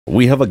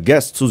We have a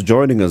guest who's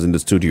joining us in the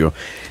studio,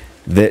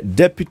 the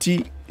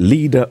Deputy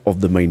Leader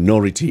of the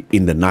Minority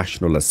in the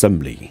National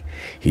Assembly.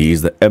 He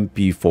is the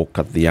MP for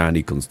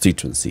Kathiani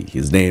constituency.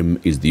 His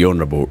name is the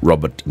Honorable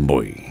Robert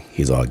Mbui.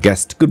 He's our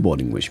guest. Good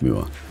morning,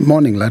 Mheshimiwa.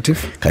 Morning,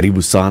 Latif.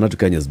 Karibu sana to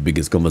Kenya's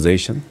biggest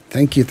conversation.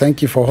 Thank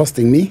you for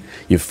hosting me.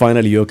 You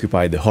finally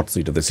occupied the hot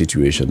seat of the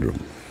Situation Room.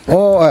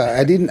 Oh,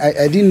 I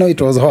didn't know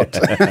it was hot.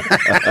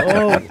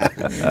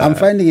 I'm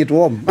finding it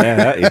warm.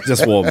 It's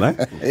just warm,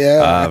 eh?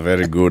 Yeah.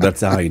 Very good. That's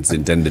how it's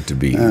intended to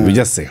be. We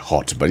just say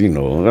hot, but I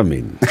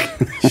mean,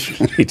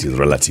 it is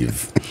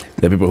relative.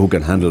 There are people who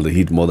can handle the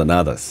heat more than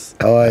others.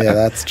 Oh, yeah,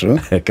 that's true.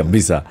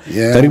 Kabisa.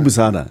 Yeah. Karibu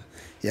sana.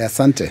 Yeah,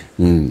 Sante.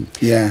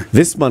 Yeah.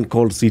 This man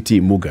called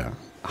C.T. Muga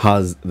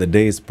has the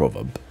day's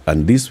proverb,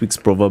 and this week's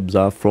proverbs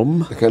are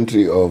from the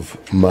country of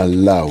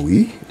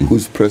Malawi,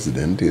 whose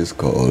president is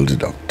called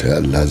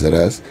Dr.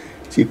 Lazarus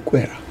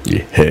Chikwera.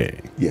 Yeah.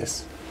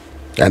 Yes.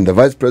 And the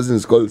vice president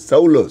is called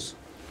Saulos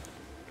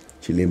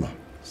Chilima.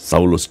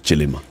 Saulos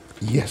Chilima.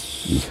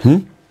 Yes.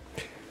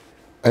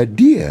 A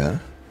deer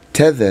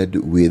tethered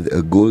with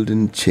a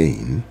golden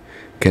chain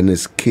can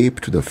escape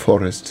to the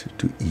forest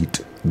to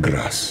eat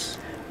grass.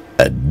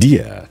 A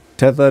deer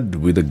tethered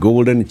with a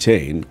golden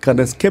chain can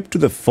escape to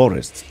the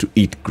forest to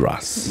eat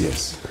grass.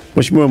 Yes.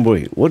 Mheshimiwa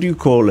Mbui, what do you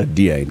call a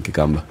deer in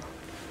Kikamba?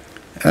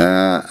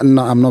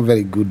 No, I'm not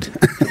very good.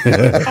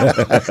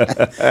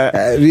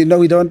 We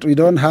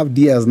don't have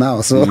deers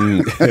now, so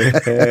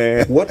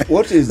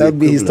What is that'd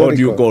be the historical. What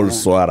do you call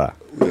swara?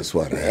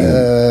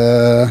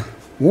 Swara?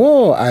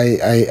 Whoa,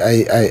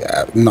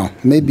 no.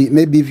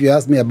 Maybe if you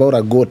ask me about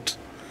a goat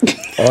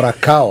or a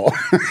cow.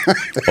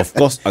 Of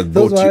course, a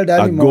Those goat, wild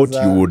animals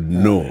you would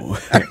know.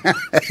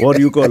 What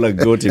do you call a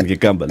goat in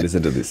Kikamba?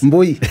 Listen to this.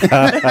 Mbui.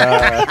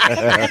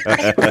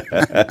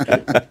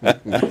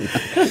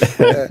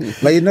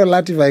 But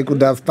Latif, I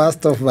could have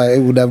passed off. I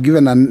would have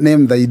given a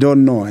name that you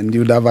don't know, and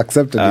you would have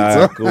accepted it.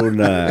 So.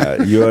 Kuna,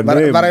 your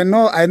name, But I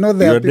know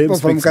there your are people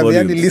name from speaks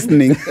Kathiani volumes.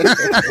 listening.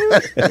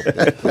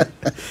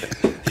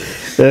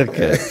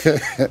 Okay.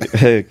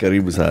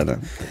 Karibu sana.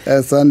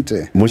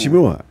 Asante.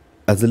 Mheshimiwa,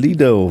 as a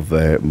leader of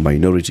a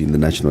minority in the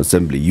National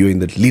Assembly, you're in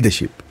the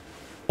leadership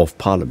of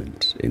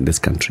Parliament in this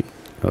country.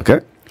 Okay?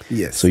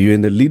 Yes. So you're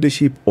in the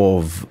leadership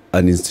of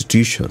an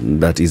institution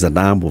that is an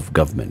arm of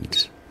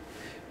government.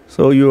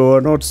 So you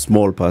are not a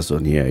small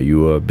person here,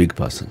 you are a big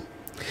person.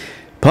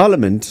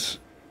 Parliament,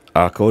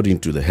 according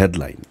to the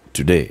headline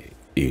today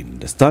in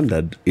the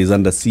Standard, is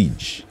under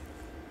siege.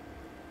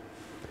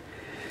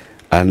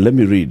 And let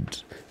me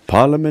read.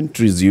 Parliament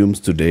resumes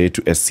today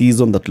to a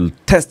season that will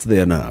test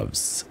their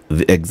nerves.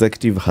 The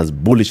executive has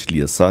bullishly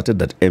asserted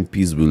that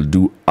MPs will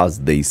do as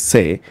they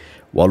say,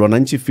 while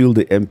Wananchi feel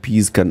the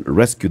MPs can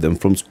rescue them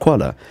from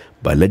squalor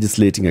by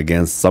legislating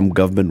against some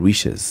government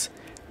wishes.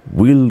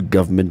 Will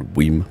government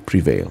whim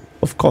prevail?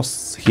 Of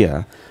course,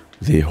 here,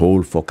 the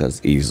whole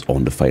focus is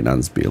on the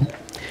finance bill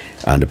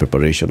and the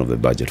preparation of the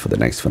budget for the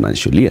next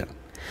financial year.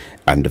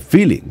 And the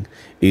feeling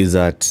is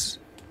that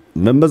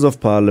members of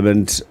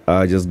Parliament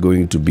are just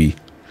going to be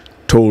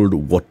told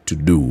what to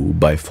do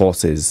by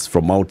forces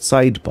from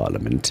outside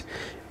Parliament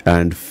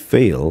and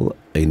fail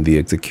in the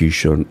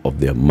execution of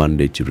their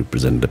mandate to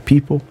represent the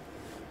people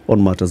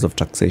on matters of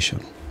taxation.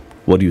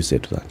 What do you say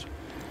to that?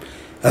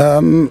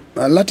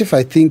 Latif,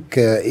 I think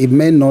it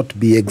may not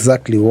be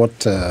exactly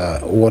what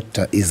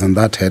is in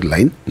that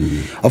headline.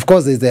 Of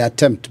course, there's the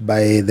attempt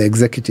by the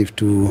executive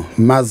to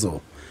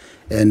muzzle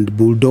and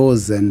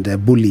bulldoze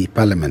and bully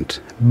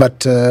Parliament.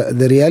 But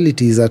the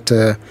reality is that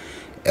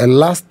in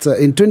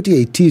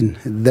 2018,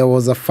 there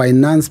was a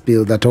finance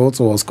bill that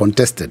also was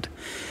contested.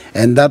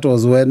 And that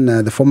was when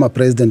the former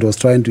president was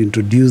trying to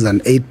introduce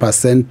an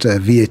 8%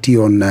 VAT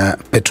on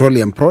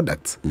petroleum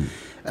products.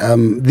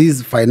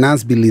 This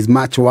finance bill is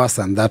much worse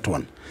than that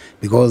one,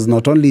 because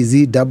not only is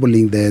he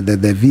doubling the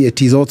VAT,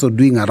 he's also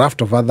doing a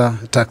raft of other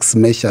tax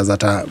measures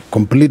that are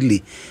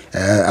completely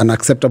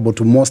unacceptable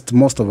to most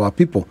of our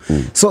people.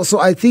 So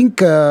I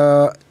think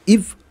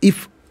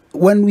if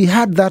when we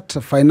had that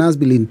finance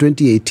bill in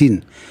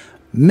 2018,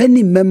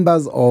 many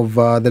members of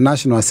the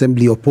National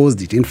Assembly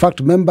opposed it. In fact,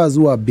 members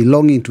who are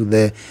belonging to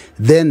the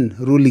then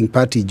ruling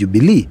party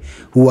Jubilee,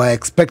 who are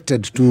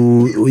expected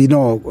to,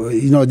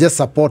 just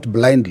support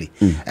blindly.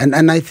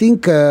 And I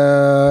think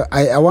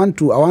I want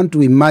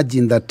to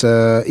imagine that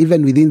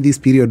even within this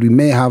period, we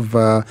may have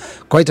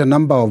quite a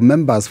number of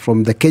members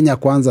from the Kenya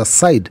Kwanza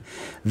side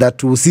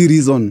that will see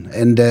reason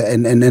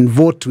and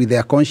vote with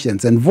their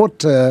conscience and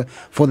vote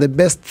for the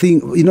best thing,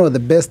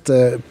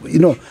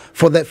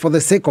 for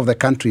the sake of the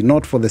country,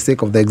 not for the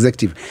sake of the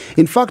executive.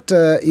 In fact,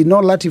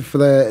 Latif,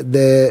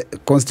 the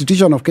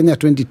Constitution of Kenya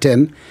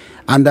 2010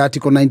 and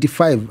Article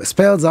 95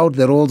 spells out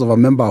the roles of a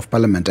member of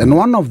Parliament. And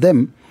one of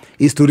them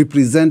is to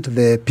represent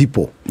the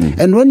people.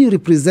 And when you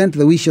represent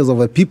the wishes of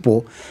a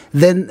people,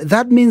 then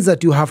that means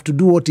that you have to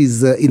do what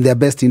is in their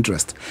best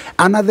interest.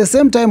 And at the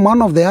same time,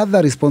 one of the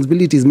other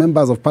responsibilities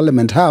members of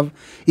parliament have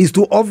is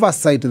to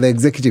oversight the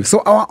executive.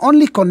 So our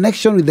only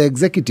connection with the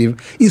executive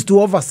is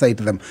to oversight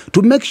them,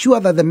 to make sure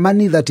that the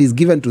money that is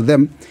given to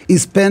them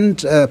is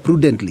spent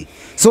prudently.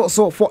 So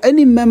for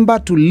any member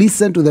to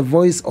listen to the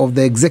voice of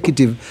the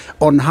executive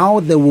on how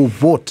they will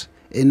vote,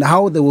 in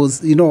how there was,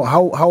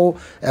 how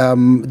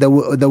they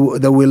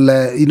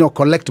will,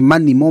 collect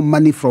money, more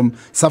money from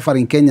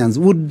suffering Kenyans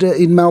would,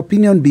 in my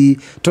opinion, be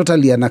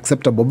totally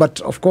unacceptable.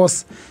 But of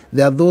course,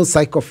 there are those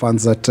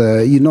sycophants that,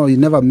 you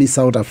never miss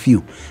out a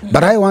few.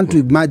 But I want to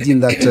imagine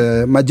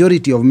that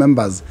majority of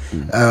members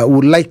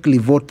would likely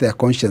vote their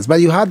conscience. But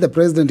you heard the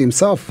president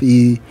himself,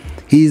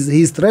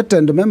 he's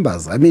threatened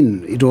members. I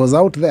mean, it was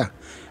out there.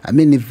 I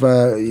mean, if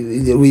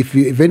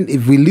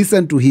we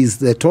listen to his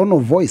tone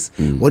of voice,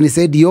 when he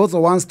said he also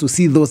wants to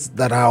see those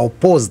that are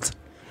opposed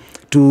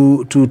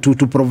to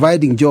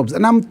providing jobs,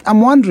 and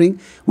I'm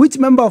wondering which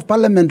member of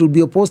parliament would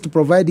be opposed to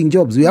providing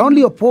jobs. We are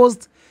only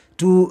opposed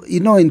to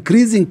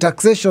increasing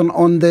taxation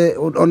on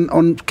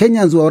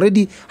Kenyans who are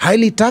already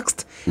highly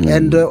taxed,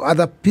 and at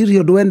a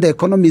period when the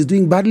economy is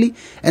doing badly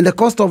and the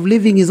cost of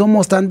living is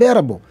almost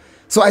unbearable.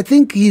 So I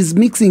think he's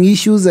mixing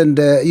issues and,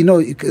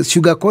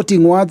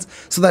 sugarcoating words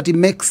so that he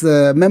makes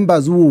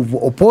members who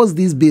oppose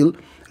this bill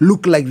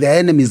look like they're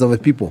enemies of the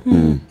people.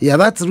 Yeah,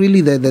 that's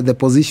really the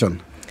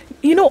position.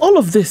 All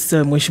of this,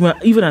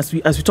 Mweshima, even as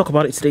we talk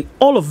about it today,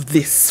 all of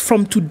this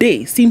from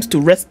today seems to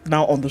rest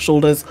now on the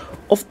shoulders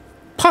of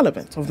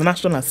Parliament, of the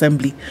National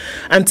Assembly.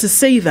 And to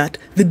say that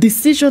the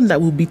decision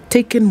that will be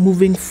taken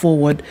moving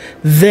forward,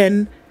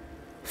 then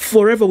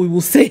forever we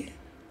will say,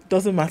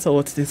 doesn't matter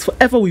what it is,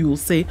 forever we will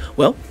say,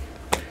 well,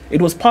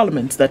 it was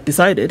Parliament that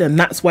decided, and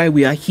that's why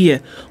we are here.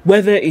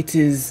 Whether it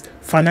is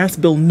Finance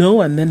Bill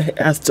no, and then it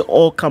has to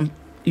all come,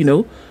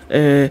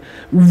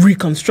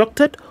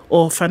 reconstructed,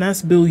 or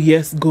Finance Bill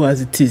yes, go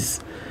as it is.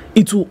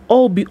 It will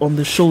all be on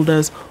the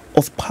shoulders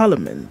of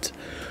Parliament.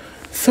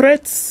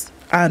 Threats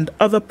and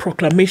other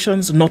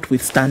proclamations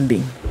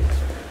notwithstanding,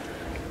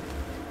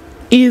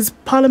 is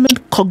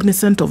Parliament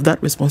cognizant of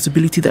that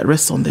responsibility that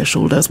rests on their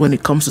shoulders when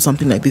it comes to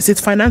something like this? It's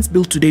Finance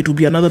Bill today, it will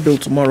be another bill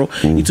tomorrow,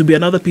 it will be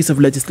another piece of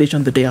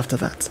legislation the day after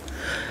that.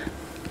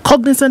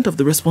 Cognizant of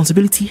the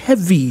responsibility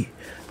heavy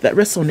that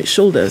rests on its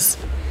shoulders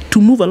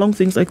to move along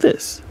things like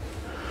this.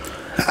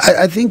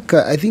 I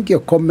think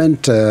your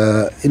comment,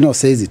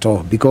 says it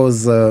all,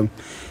 because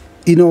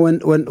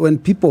when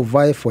people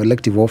vie for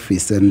elective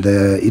office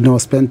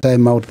and spend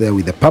time out there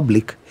with the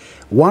public,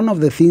 one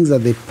of the things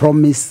that they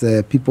promise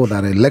people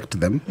that elect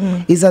them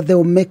is that they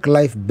will make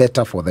life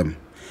better for them.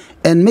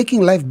 And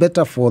making life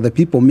better for the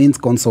people means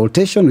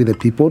consultation with the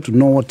people to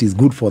know what is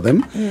good for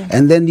them.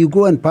 And then you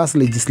go and pass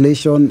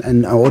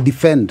legislation or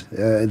defend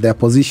their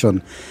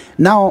position.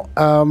 Now,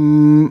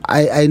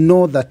 I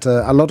know that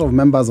a lot of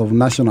members of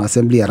National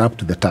Assembly are up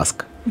to the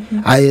task.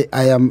 I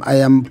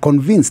am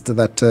convinced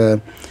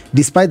that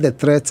despite the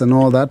threats and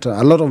all that,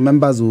 a lot of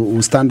members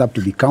will stand up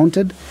to be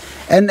counted.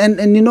 And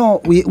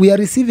we are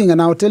receiving,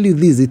 and I'll tell you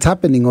this, it's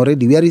happening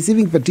already. We are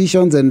receiving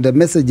petitions and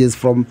messages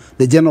from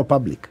the general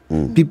public.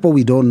 People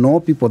we don't know,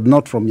 people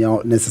not from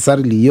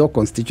necessarily your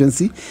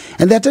constituency.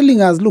 And they're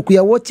telling us, look, we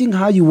are watching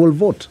how you will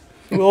vote.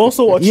 We're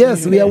also watching.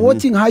 Yes, we are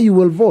watching how you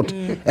will vote.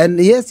 And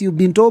yes, you've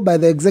been told by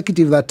the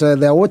executive that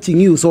they are watching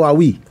you, so are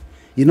we.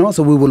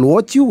 So we will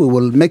watch you. We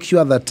will make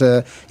sure that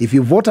if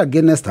you vote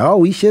against our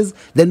wishes,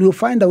 then we'll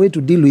find a way to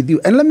deal with you.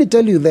 And let me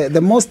tell you,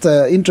 the most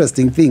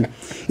interesting thing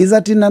is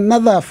that in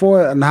another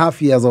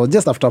 4.5 years, or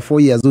just after 4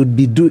 years, we'll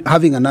be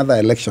having another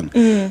election.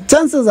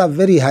 Chances are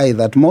very high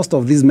that most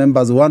of these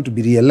members want to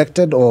be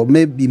re-elected or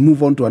maybe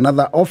move on to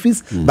another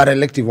office, but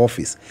elective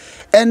office.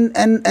 And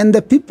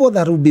the people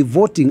that will be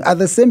voting are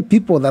the same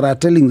people that are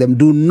telling them,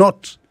 do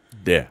not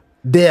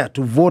dare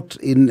to vote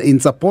in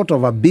support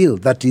of a bill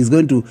that is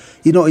going to,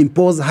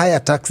 impose higher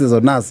taxes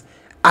on us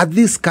at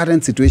this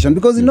current situation.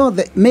 Because,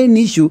 the main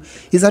issue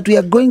is that we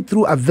are going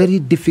through a very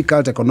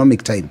difficult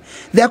economic time.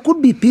 There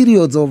could be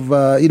periods of,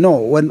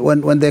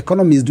 when the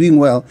economy is doing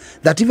well,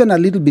 that even a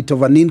little bit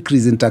of an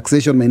increase in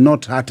taxation may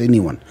not hurt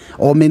anyone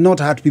or may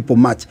not hurt people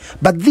much.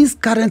 But this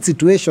current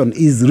situation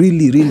is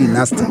really, really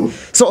nasty.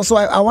 So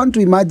I want to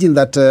imagine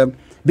that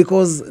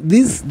because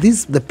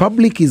the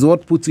public is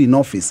what puts you in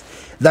office,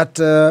 that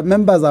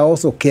members are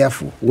also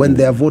careful when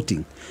they are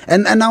voting.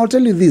 And I'll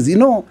tell you this,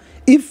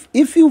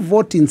 if you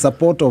vote in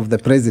support of the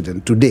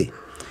president today,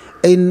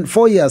 in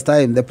 4 years'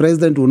 time, the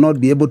president will not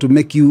be able to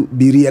make you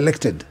be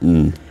re-elected.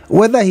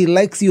 Whether he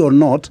likes you or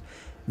not,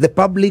 the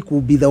public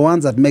will be the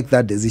ones that make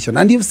that decision.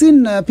 And you've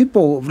seen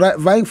people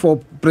vying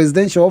for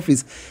presidential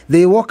office.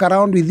 They walk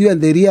around with you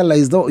and they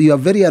realize though you are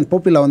very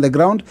unpopular on the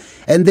ground,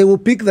 and they will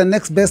pick the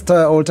next best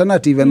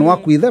alternative and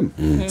work with them.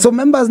 So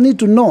members need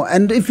to know.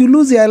 And if you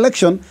lose your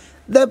election,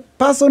 the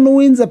person who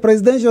wins the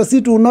presidential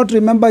seat will not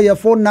remember your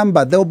phone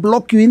number. They'll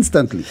block you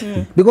instantly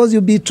because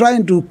you'll be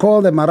trying to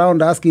call them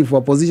around asking for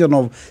a position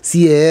of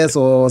CAS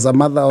or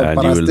some other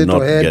and you will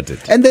not head, get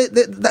it. and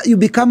you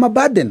become a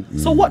burden.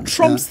 So what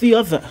trumps the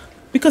other?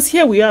 Because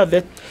here we are,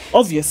 that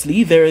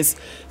obviously there is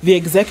the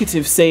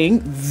executive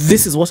saying,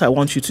 this is what I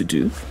want you to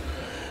do.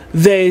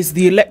 There is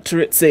the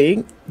electorate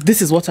saying,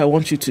 this is what I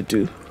want you to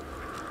do.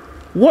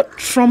 What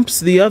trumps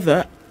the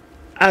other,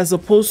 as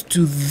opposed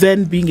to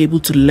then being able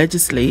to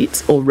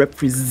legislate or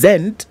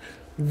represent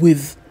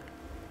with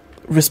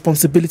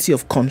responsibility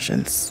of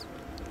conscience?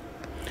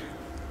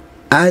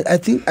 I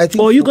think.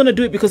 Or are you going to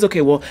do it because,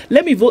 okay, well,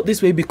 let me vote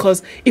this way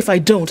because if I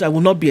don't, I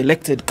will not be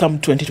elected come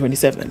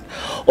 2027.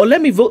 Or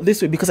let me vote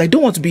this way because I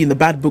don't want to be in the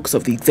bad books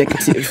of the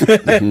executive.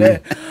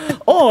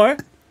 Or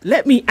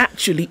let me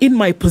actually, in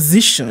my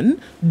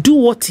position, do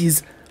what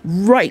is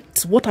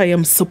right, what I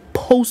am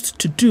supposed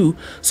to do.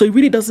 So it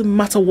really doesn't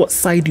matter what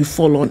side you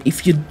fall on.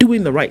 If you're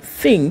doing the right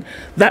thing,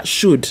 that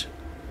should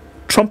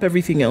trump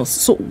everything else.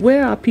 So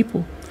where are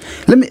people?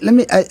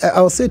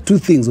 I'll say two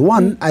things.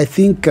 One, I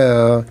think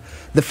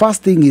the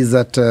first thing is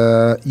that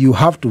you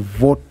have to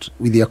vote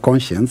with your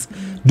conscience.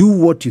 Do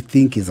what you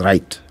think is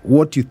right,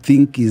 what you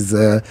think is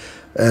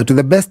to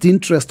the best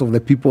interest of the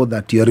people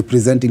that you're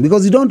representing,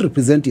 because you don't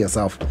represent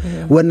yourself.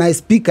 When I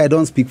speak, I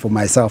don't speak for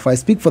myself. I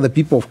speak for the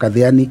people of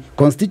Kathiani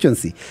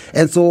constituency.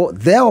 And so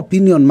their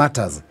opinion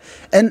matters.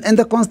 And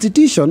the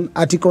Constitution,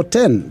 Article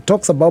 10,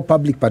 talks about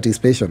public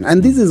participation.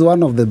 And this is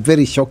one of the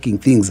very shocking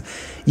things.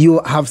 You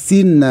have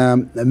seen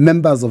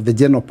members of the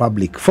general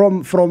public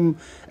from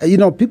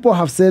people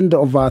have sent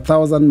over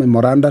 1,000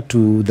 memoranda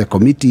to the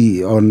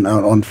Committee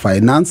on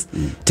Finance,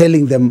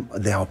 telling them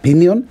their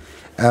opinion.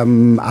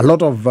 A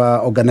lot of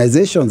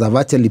organizations have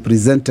actually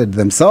presented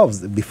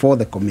themselves before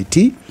the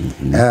committee.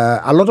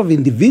 A lot of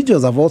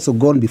individuals have also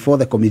gone before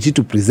the committee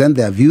to present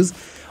their views.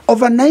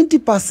 Over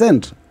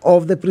 90%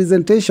 of the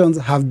presentations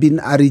have been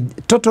a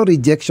total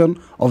rejection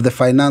of the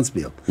finance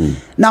bill.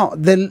 Now,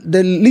 the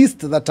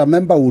least that a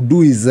member would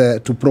do is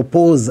to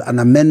propose an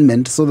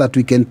amendment so that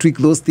we can tweak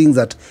those things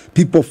that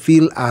people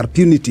feel are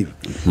punitive.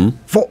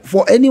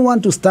 For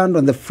anyone to stand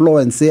on the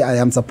floor and say, I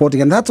am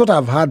supporting, and that's what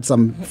I've heard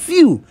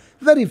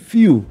very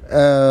few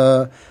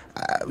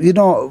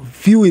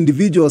few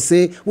individuals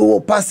say, we will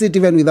pass it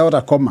even without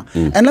a comma.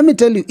 And let me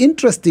tell you,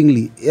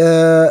 interestingly,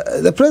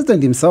 the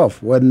president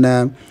himself,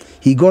 when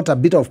he got a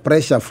bit of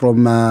pressure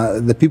from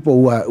the people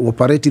who are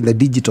operating the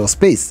digital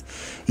space,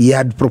 he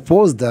had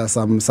proposed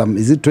some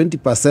is it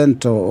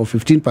 20% or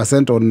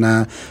 15% on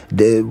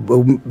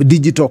the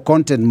digital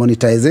content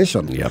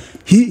monetization.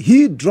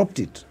 He dropped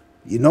it.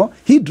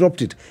 He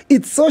dropped it.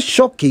 It's so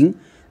shocking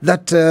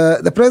that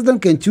the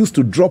president can choose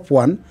to drop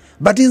one,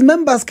 but his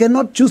members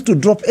cannot choose to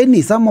drop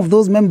any. Some of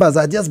those members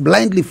are just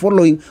blindly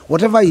following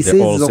whatever he says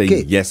is okay.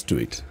 Saying yes to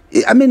it.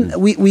 I mean,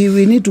 we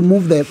need to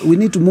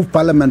move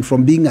Parliament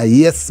from being a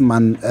yes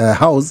man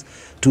house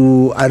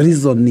to a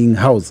reasoning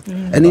house.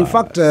 And in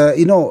fact,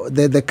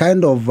 the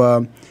kind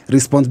of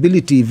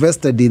responsibility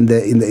vested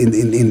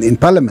in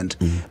Parliament,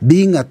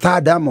 being a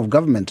third arm of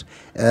government,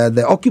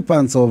 the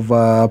occupants of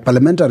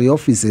parliamentary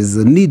offices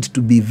need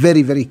to be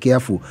very, very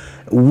careful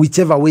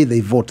whichever way they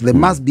vote. They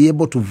must be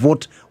able to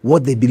vote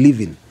what they believe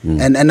in.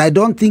 And I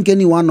don't think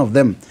any one of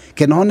them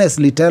can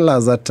honestly tell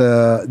us that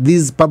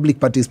this public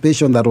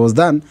participation that was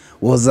done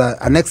was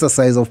an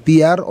exercise of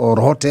PR or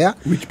hot air.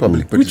 Which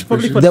public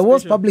participation? There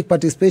was public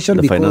participation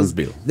the because finance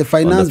bill. The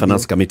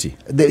finance committee.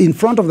 In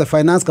front of the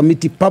finance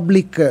committee,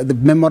 the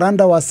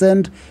memoranda was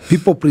sent.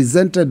 People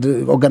presented,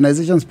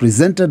 organizations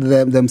presented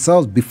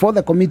themselves before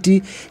the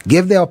committee,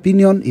 gave their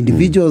opinion.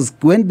 Individuals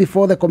went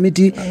before the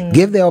committee,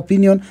 gave their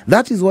opinion.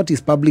 That is what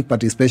is public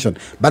participation.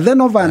 But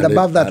then over and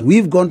above that,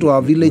 we've gone to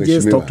our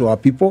villages, talked to our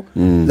people.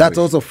 That's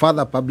also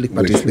further public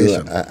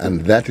participation.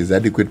 And that is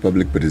adequate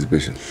public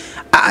participation.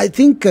 I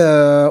think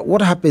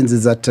what happens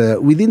is that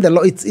within the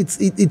law,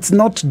 it's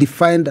not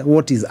defined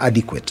what is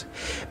adequate.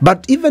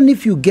 But even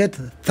if you get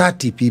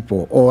 30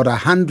 people or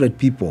 100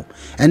 people,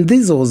 and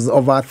this was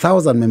over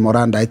 1,000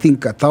 memoranda, I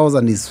think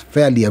 1,000 is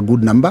fairly a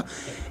good number.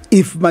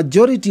 If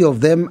majority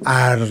of them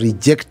are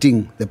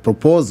rejecting the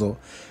proposal,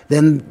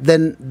 then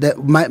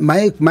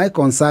my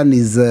concern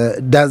is,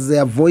 does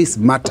their voice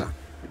matter?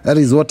 That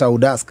is what I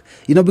would ask.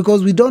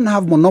 Because we don't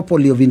have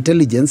monopoly of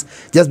intelligence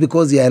just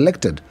because you are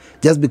elected,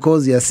 just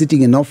because you are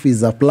sitting in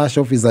office, a plush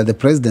office at the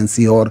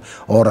presidency or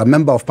a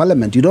member of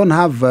parliament. You don't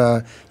have,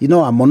 a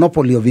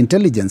monopoly of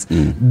intelligence.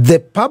 The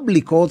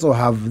public also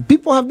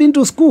people have been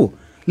to school.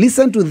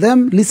 Listen to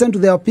them, listen to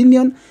their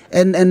opinion,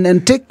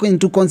 and take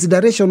into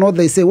consideration what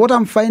they say. What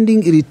I'm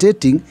finding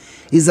irritating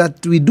is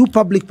that we do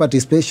public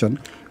participation,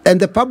 and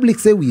the public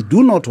say we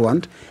do not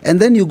want, and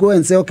then you go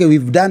and say, okay,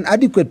 we've done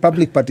adequate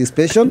public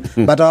participation,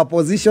 but our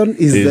position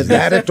is the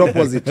direct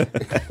opposite.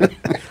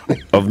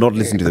 Of not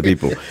listening to the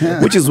people.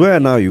 Which is where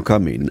now you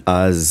come in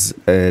as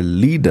a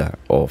leader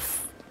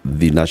of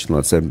the National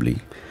Assembly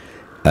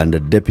and a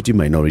deputy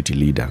minority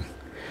leader.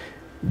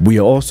 We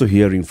are also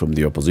hearing from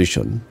the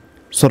opposition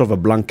sort of a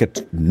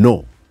blanket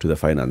no to the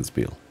finance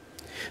bill.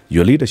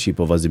 Your leadership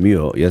of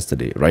Azimio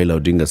yesterday, Raila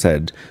Odinga,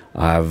 said,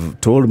 I have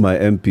told my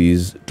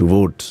MPs to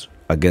vote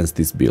against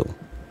this bill,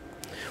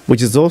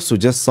 which is also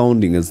just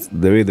sounding as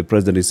the way the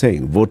president is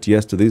saying, vote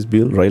yes to this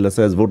bill. Raila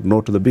says, vote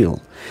no to the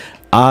bill.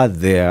 Are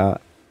there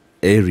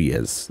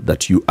areas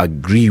that you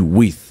agree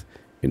with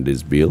in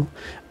this bill?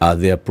 Are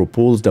there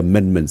proposed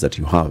amendments that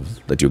you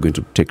have that you're going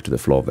to take to the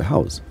floor of the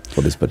House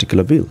for this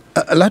particular bill?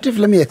 Latif,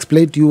 let me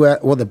explain to you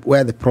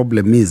where the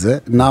problem is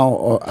now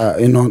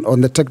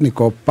on the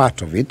technical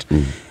part of it.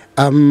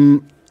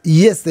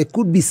 Yes, there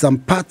could be some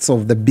parts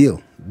of the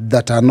bill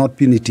that are not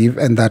punitive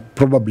and that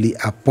probably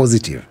are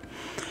positive.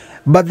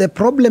 But the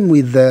problem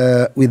with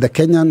the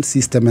Kenyan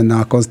system and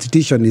our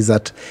constitution is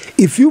that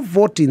if you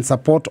vote in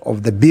support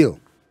of the bill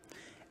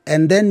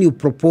and then you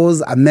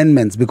propose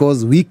amendments,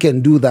 because we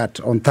can do that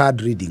on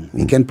third reading,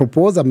 we can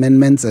propose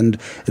amendments and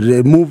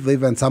remove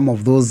even some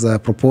of those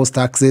proposed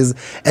taxes,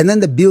 and then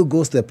the bill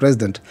goes to the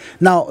president.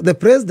 Now, the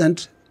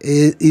president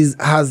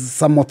has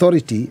some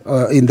authority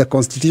in the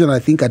constitution, I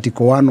think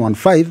Article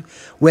 115,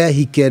 where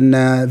he can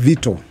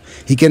veto.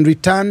 He can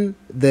return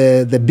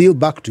the bill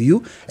back to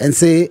you and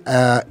say,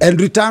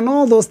 and return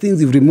all those things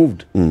you've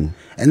removed. And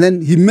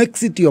then he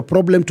makes it your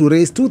problem to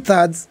raise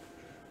 2/3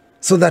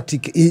 so that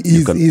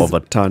you can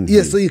overturn.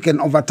 Yes, so you can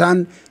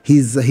overturn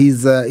his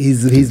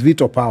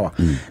veto power.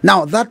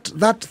 Now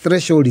that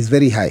threshold is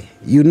very high.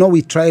 You know,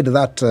 we tried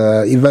that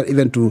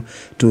even to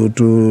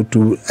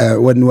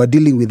when we were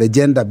dealing with the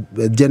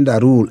gender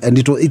rule, and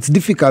it's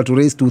difficult to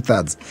raise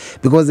 2/3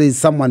 because there is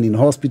someone in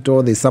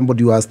hospital, there's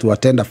somebody who has to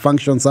attend a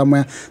function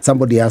somewhere,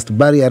 somebody has to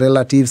bury a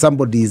relative,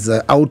 somebody is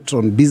out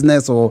on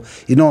business or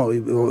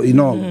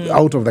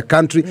out of the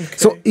country. Okay.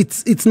 So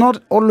it's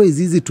not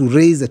always easy to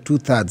raise a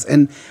 2/3,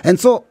 and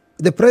so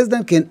the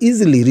president can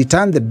easily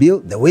return the bill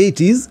the way it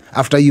is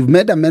after you've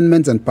made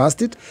amendments and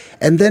passed it,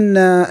 and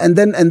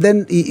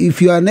then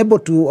if you are unable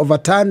to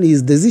overturn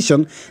his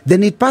decision,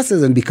 then it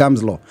passes and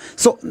becomes law.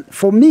 So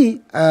for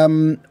me,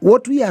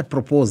 what we had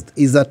proposed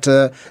is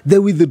that they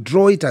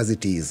withdraw it as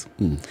it is,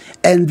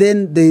 and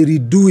then they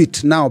redo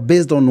it now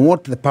based on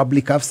what the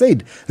public have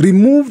said.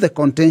 Remove the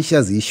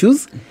contentious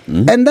issues,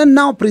 and then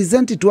now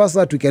present it to us so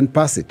that we can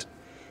pass it.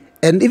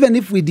 And even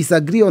if we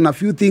disagree on a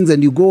few things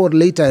and you go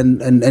later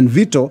and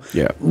veto,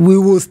 we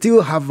will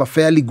still have a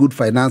fairly good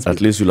finance bill. At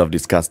least you'll have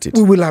discussed it.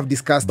 We will have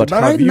discussed it. But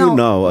have right you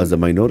now, as a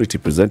minority,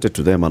 presented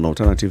to them an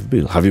alternative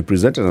bill? Have you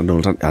presented an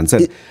alternative and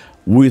said,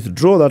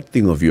 withdraw that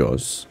thing of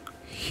yours,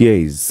 here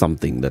is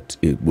something that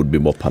it would be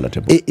more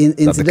palatable, that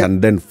they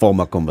can then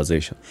form a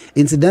conversation?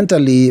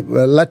 Incidentally,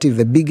 Latif,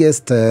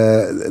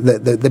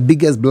 the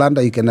biggest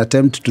blunder you can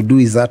attempt to do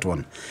is that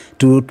one,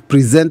 to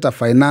present a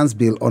finance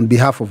bill on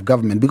behalf of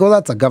government, because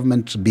that's a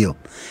government bill.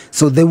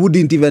 So they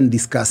wouldn't even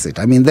discuss it.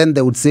 I mean, then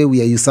they would say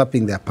we are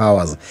usurping their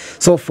powers.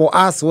 So for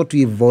us, what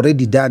we've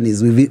already done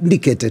is we've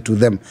indicated to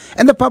them,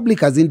 and the public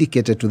has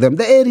indicated to them,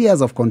 the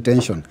areas of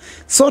contention.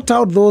 Sort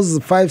out those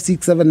 5,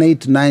 6, 7,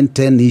 8, 9,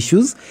 10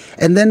 issues,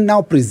 and then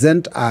now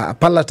present a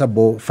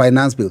palatable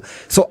finance bill.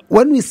 So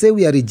when we say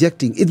we are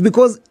rejecting, it's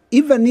because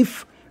even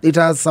if it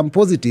has some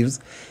positives,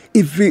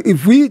 if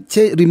we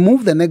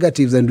remove the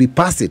negatives and we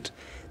pass it,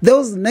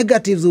 those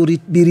negatives will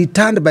be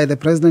returned by the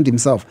president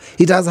himself.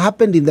 It has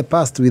happened in the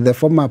past with the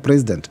former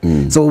president.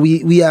 So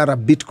we are a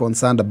bit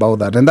concerned about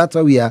that. And that's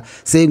why we are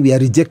saying we are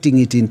rejecting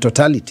it in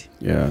totality.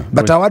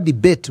 But our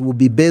debate will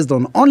be based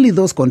on only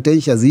those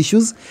contentious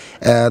issues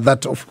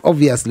that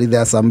obviously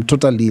there are some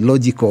totally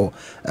logical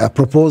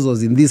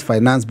proposals in this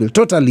finance bill.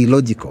 Totally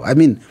logical. I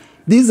mean,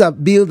 this is a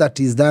bill that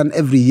is done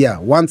every year,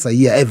 once a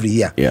year, every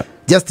year.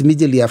 Just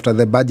immediately after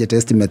the budget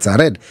estimates are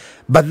read.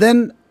 But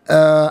then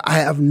I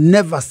have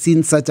never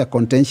seen such a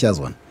contentious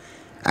one.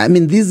 I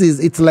mean,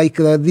 it's like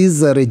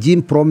this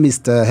regime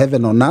promised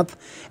heaven on earth,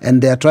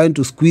 and they are trying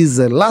to squeeze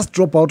the last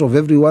drop out of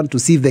everyone to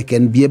see if they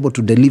can be able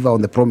to deliver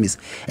on the promise.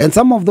 And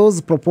some of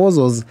those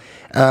proposals,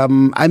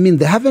 I mean,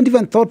 they haven't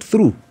even thought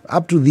through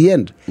up to the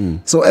end.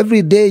 So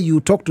every day you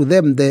talk to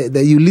them,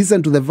 you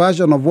listen to the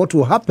version of what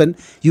will happen,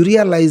 you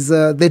realize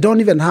they don't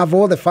even have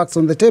all the facts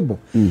on the table.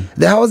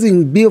 The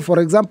housing bill, for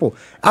example,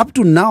 up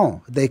to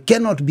now, they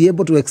cannot be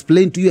able to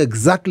explain to you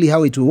exactly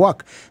how it will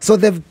work. So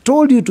they've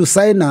told you to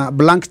sign a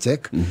blank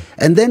check,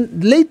 and then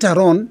later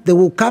on, they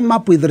will come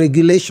up with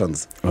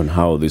regulations on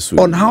how this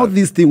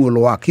thing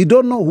will work. You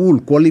don't know who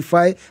will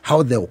qualify,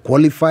 how they'll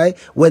qualify,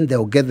 when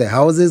they'll get the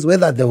houses,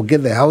 whether they'll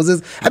get the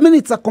houses. I mean,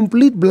 it's a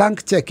complete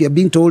blank check. You're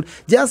being told,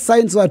 just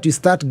sign so that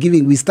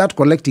we start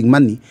collecting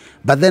money,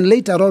 but then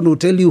later on we'll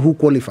tell you who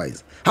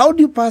qualifies. How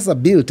do you pass a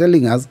bill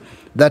telling us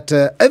that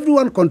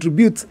everyone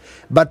contributes,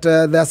 but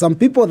there are some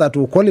people that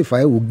will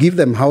qualify, will give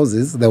them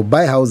houses, they'll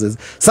buy houses.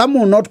 Some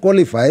will not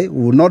qualify,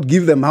 will not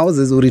give them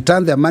houses, will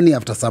return their money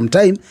after some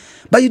time,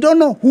 but you don't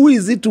know who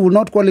is it who will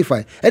not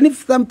qualify. And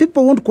if some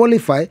people won't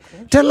qualify,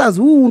 tell us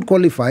who won't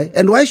qualify,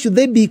 and why should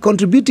they be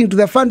contributing to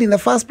the fund in the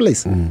first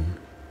place?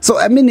 So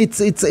I mean, it's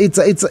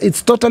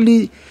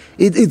totally,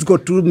 it's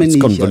got too many.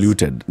 It's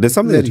convoluted. Issues. There's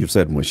something that you've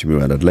said,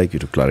 Mheshimiwa, and I'd like you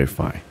to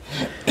clarify.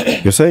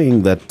 You're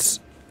saying that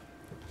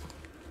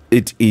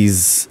it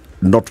is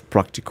not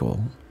practical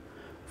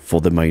for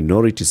the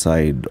minority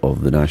side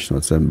of the National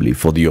Assembly,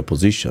 for the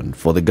opposition,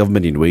 for the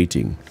government in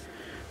waiting,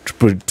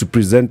 to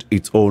present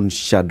its own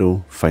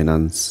shadow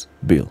finance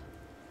bill?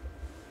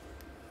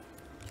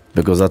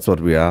 Because that's what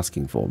we're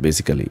asking for,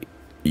 basically.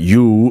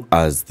 You,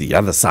 as the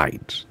other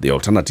side, the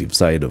alternative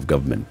side of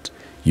government,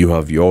 you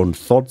have your own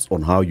thoughts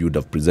on how you'd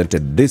have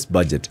presented this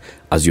budget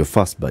as your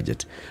first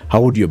budget. How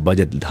would your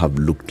budget have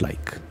looked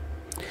like?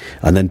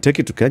 And then take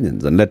it to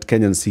Kenyans and let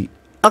Kenyans see,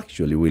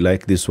 actually, we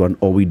like this one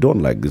or we don't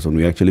like this one.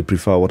 We actually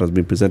prefer what has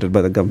been presented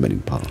by the government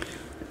in power.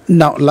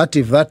 Now,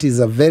 Latif, that is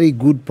a very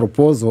good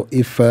proposal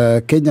if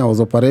Kenya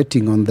was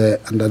operating under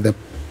the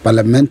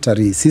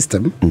parliamentary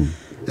system,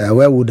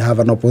 where we would have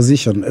an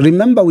opposition.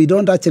 Remember, we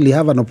don't actually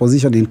have an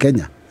opposition in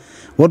Kenya.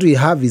 What we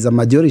have is a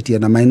majority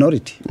and a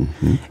minority.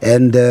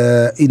 And,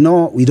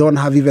 we don't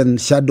have even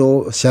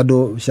shadow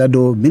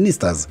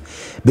ministers,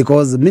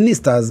 because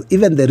ministers,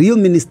 even the real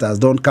ministers,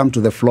 don't come to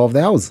the floor of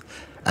the House.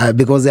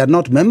 Because they are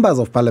not members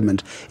of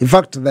parliament. In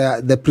fact,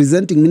 the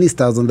presenting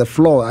ministers on the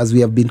floor, as we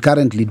have been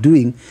currently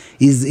doing,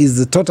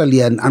 is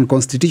totally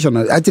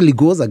unconstitutional. It actually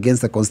goes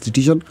against the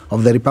constitution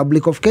of the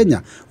Republic of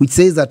Kenya, which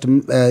says that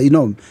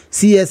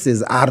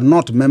CSs are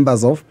not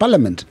members of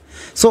parliament.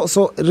 So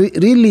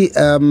really,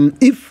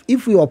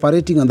 if we were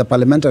operating on the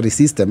parliamentary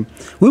system,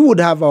 we would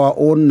have our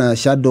own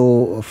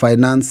shadow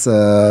finance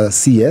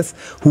CS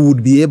who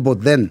would be able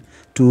then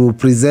to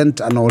present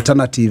an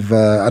alternative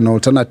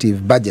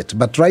budget.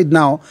 But right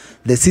now,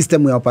 the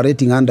system we are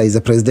operating under is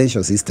a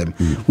presidential system,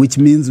 which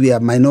means we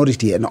are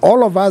minority. And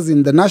all of us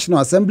in the National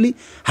Assembly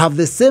have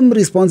the same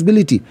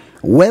responsibility,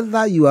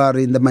 whether you are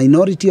in the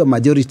minority or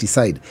majority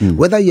side,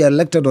 whether you are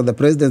elected on the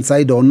president's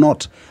side or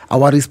not.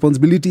 Our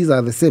responsibilities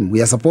are the same. We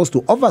are supposed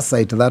to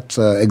oversight that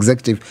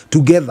executive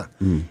together.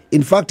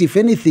 In fact, if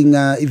anything,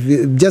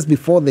 just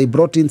before they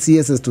brought in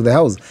CSs to the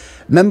House,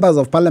 members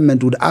of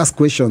parliament would ask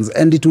questions,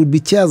 and it would be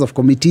chairs of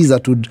committees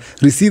that would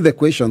receive the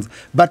questions.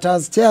 But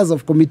as chairs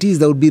of committees,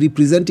 they would be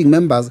representing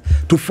members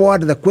to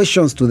forward the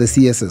questions to the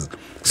CSs.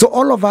 So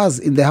all of us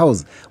in the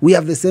House, we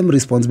have the same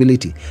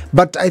responsibility.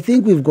 But I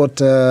think we've got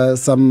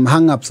some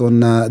hang-ups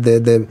on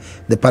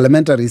the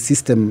parliamentary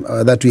system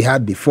that we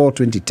had before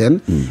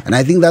 2010. And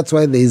I think that's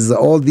why there is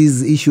all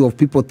this issue of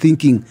people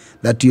thinking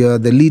that you're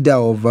the leader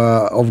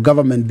of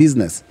government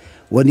business.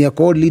 When you're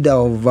called leader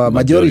of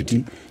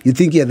majority, you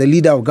think you're the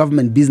leader of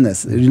government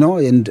business,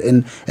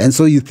 and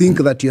so you think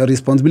that your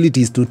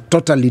responsibility is to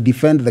totally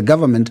defend the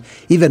government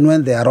even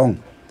when they are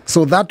wrong.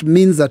 So that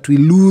means that we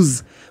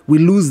lose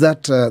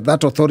that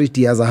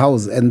authority as a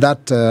house, and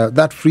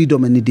that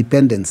freedom and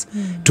independence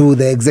to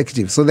the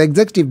executive. So the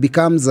executive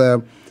becomes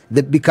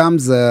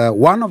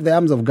one of the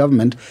arms of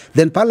government.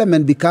 Then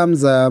parliament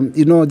becomes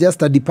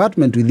just a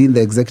department within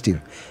the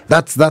executive.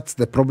 That's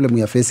the problem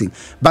we are facing.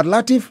 But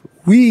Latif,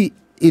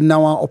 in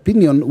our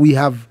opinion, we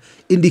have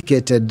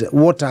indicated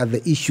what are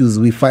the issues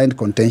we find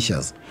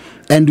contentious.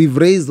 And we've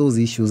raised those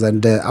issues,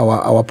 and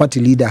our party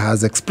leader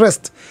has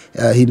expressed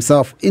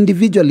himself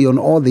individually on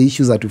all the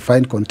issues that we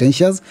find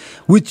contentious,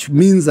 which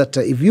means that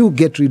if you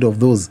get rid of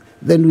those,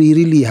 then we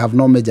really have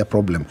no major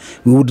problem.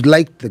 We would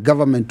like the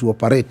government to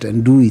operate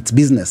and do its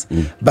business,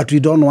 but we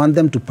don't want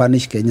them to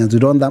punish Kenyans. We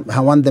don't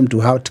want them to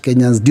hurt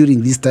Kenyans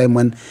during this time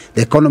when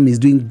the economy is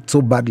doing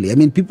so badly. I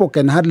mean, people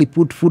can hardly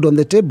put food on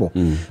the table.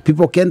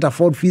 People can't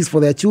afford fees for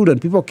their children.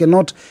 People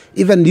cannot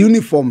even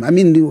uniform. I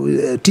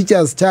mean,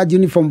 teachers charge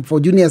uniform for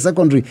junior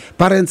secondary.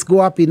 Parents go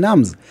up in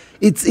arms.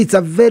 It's a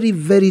very,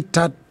 very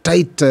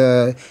tight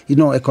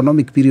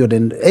economic period,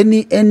 and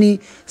any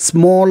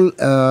small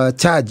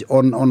charge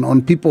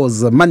on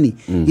people's money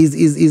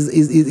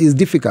is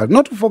difficult.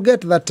 Not to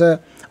forget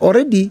that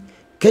already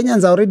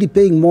Kenyans are already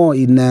paying more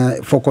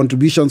for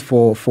contributions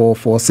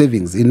for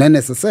savings in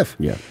NSSF.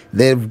 Yeah.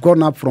 They've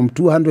gone up from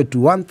 200 to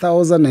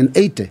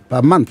 1,080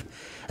 per month.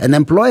 And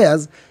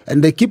employers,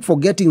 and they keep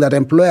forgetting that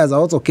employers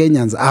are also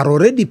Kenyans, are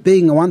already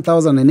paying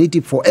 1,080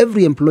 for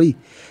every employee.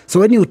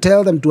 So when you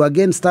tell them to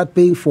again start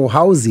paying for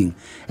housing,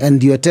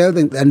 and you tell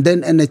them, and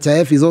then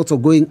NHIF is also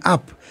going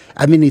up,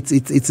 I mean, it's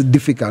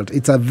difficult.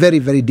 It's a very,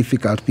 very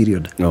difficult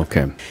period.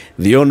 Okay.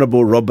 The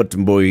Honourable Robert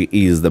Mbui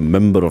is the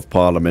Member of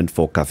Parliament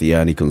for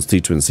Kathiani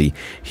constituency.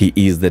 He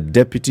is the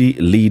Deputy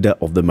Leader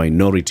of the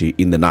minority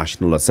in the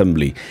National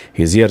Assembly.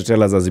 He's here to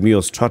tell us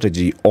Azimio's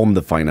strategy on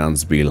the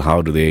finance bill.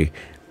 How do they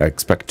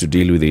expect to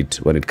deal with it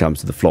when it comes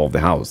to the floor of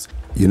the House?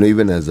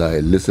 Even as I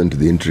listen to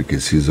the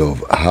intricacies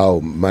of how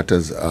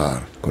matters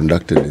are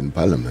conducted in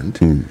Parliament,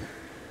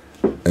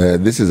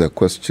 this is a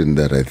question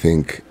that I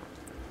think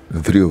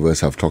the three of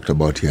us have talked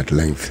about here at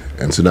length.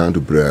 And so now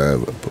to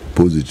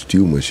pose it to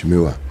you,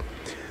 Mheshimiwa.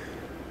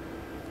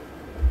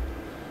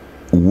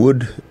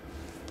 Would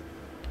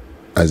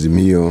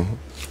Azimio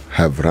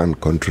have run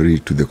contrary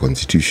to the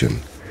Constitution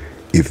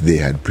if they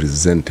had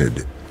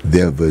presented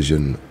their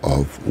version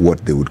of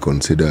what they would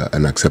consider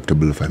an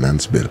acceptable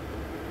finance bill?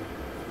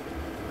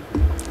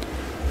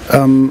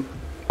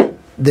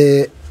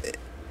 The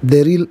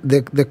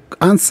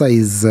answer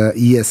is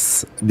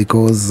yes,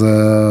 because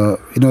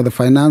the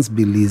finance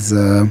bill is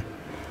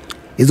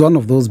one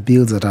of those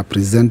bills that are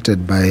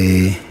presented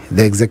by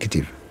the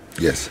executive.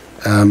 Yes.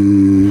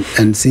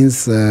 And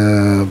since,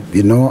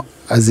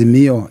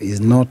 Azimio is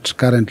not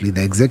currently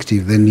the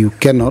executive, then you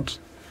cannot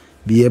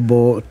be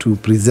able to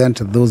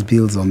present those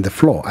bills on the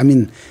floor. I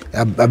mean,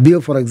 a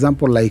bill, for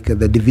example, like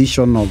the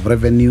division of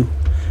revenue,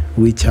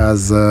 which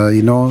has,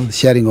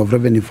 sharing of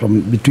revenue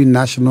between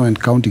national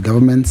and county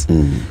governments.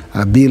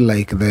 A bill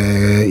like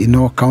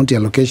the, county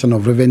allocation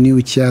of revenue,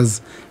 which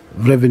has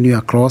revenue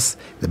across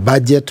the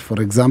budget,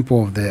 for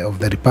example, of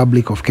the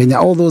Republic of Kenya.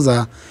 All those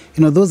are,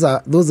 those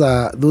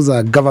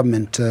are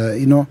government,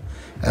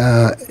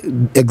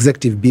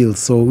 executive bills.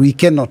 So we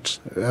cannot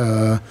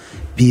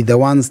be the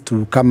ones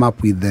to come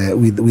up with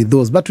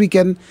those. But we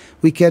can,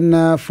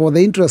 for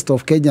the interest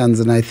of Kenyans,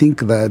 and I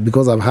think that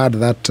because I've heard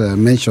that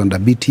mentioned a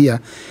bit here,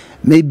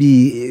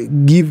 maybe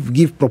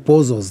give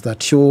proposals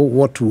that show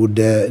what would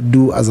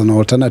do as an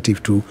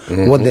alternative to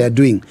what they are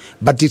doing.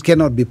 But it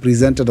cannot be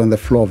presented on the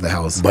floor of the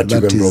House. But you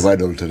can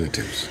provide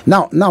alternatives.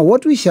 Now,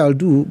 what we shall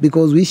do,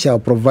 because we shall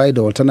provide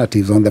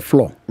alternatives on the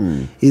floor,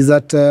 is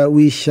that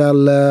we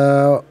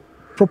shall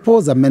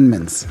propose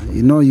amendments.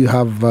 You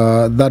have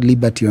that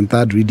liberty on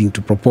third reading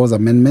to propose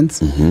amendments.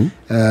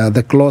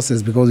 The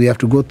clauses, because we have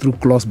to go through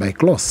clause by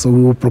clause. So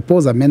we will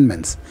propose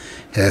amendments.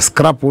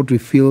 Scrap what we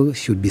feel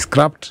should be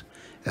scrapped.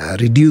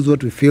 Reduce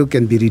what we feel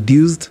can be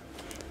reduced.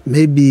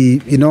 Maybe,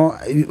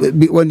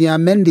 when you're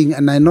amending,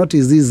 and I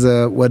notice this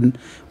when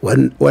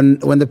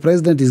the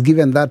president is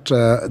given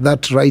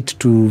that right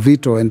to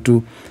veto and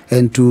to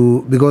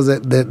because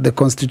the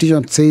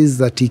Constitution says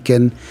that he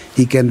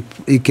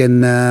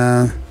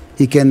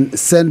can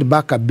send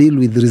back a bill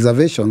with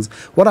reservations.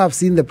 What I've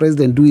seen the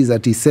president do is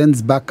that he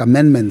sends back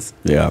amendments.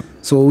 Yeah.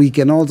 So we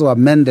can also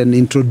amend and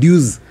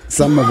introduce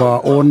some of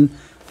our own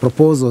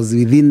proposals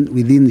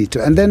within it,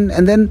 and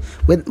then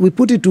when we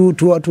put it to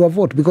a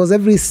vote, because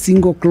every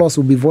single clause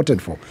will be voted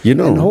for,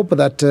 and hope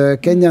that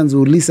Kenyans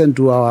will listen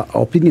to our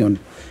opinion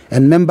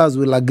and members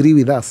will agree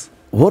with us.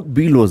 What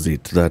bill was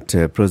it that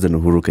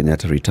President Uhuru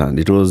Kenyatta returned?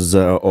 It was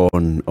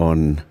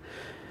on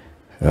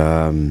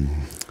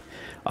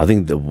I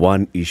think the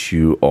one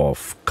issue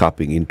of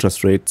capping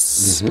interest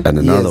rates and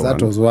another yes,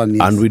 that was one.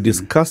 Yes. And we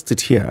discussed it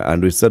here,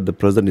 and we said the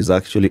president is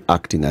actually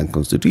acting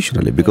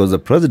unconstitutionally because the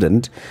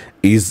president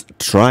is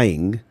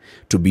trying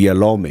to be a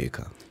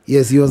lawmaker.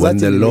 Yes, he was when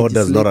the law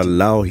legislating. does not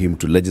allow him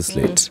to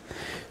legislate.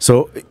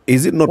 So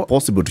is it not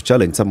possible to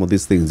challenge some of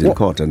these things in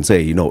court and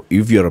say,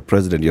 if you're a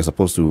president, you're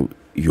supposed to,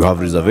 you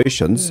have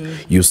reservations,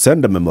 you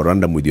send a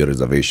memorandum with your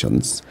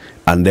reservations,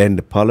 and then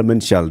the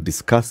parliament shall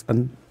discuss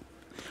and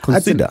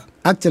consider.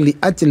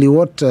 Actually,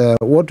 what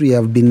we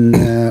have been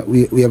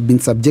we have been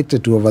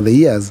subjected to over the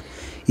years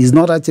is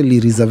not actually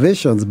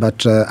reservations,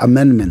 but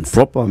amendments.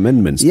 Proper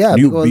amendments. Yeah,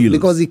 new bills.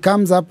 because he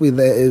comes up with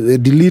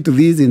delete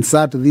these,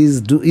 insert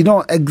these,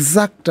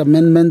 exact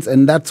amendments,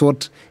 and that's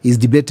what is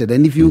debated.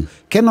 And if you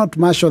cannot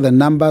marshal the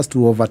numbers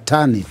to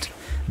overturn it,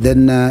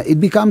 then it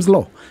becomes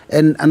law.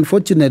 And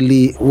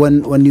unfortunately,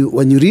 when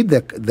you read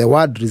the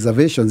word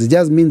reservations, it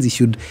just means you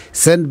should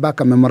send back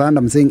a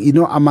memorandum saying,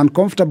 I'm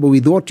uncomfortable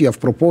with what you have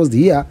proposed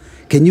here.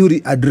 Can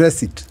you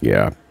address it?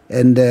 Yeah.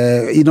 And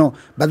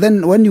but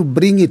then when you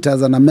bring it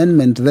as an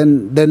amendment,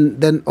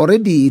 then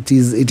already it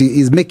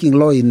is making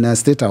law in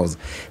State House.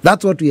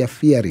 That's what we are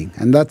fearing,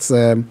 and that's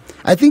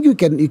I think you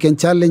can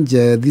challenge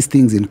these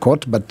things in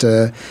court, but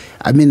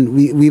I mean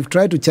we've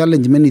tried to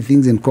challenge many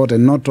things in court,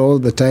 and not all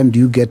the time do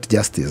you get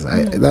justice.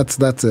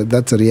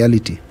 That's a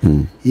reality.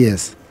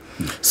 Yes.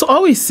 So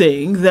are we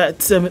saying that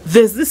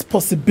there's this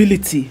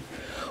possibility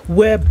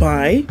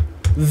whereby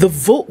the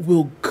vote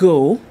will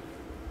go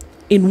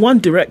in one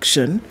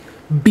direction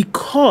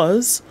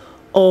because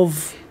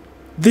of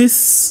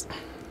this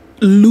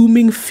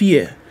looming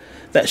fear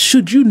that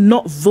should you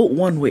not vote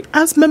one way,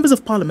 as members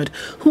of parliament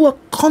who are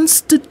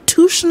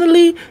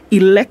constitutionally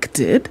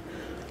elected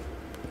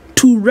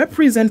to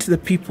represent the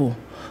people,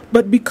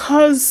 but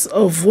because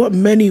of what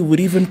many would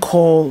even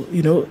call,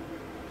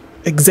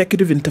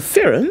 executive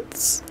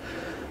interference,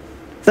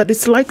 that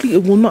it's likely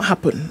it will not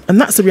happen. And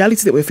that's the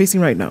reality that we're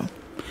facing right now.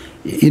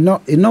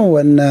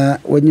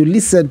 When you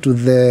listen to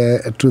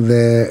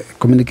the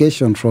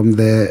communication from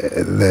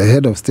the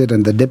head of state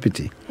and the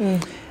deputy,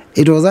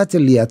 it was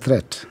actually a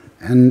threat,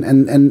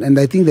 and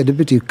I think the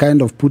deputy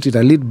kind of put it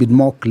a little bit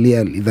more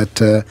clearly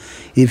that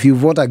if you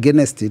vote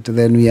against it,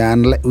 then we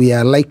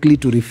are likely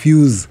to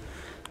refuse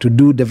to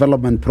do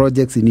development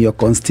projects in your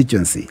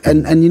constituency.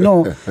 And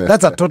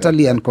that's a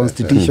totally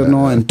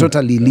unconstitutional and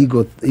totally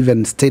illegal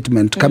even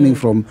statement coming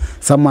from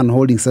someone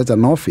holding such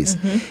an office.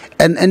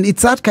 And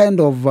it's that kind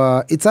of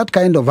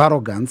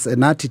arrogance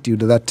and attitude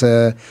that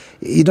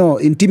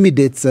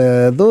intimidates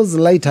those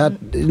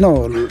light-hearted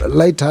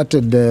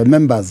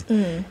members.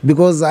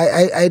 Because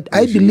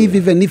I believe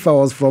even if I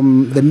was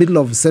from the middle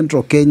of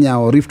central Kenya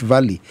or Rift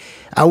Valley,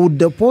 I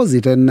would oppose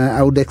it, and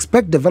I would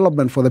expect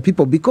development for the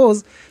people,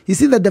 because you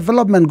see the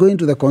development going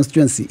to the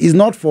constituency is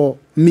not for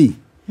me.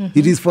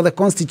 It is for the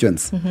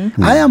constituents.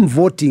 I am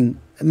voting.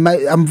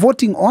 I'm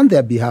voting on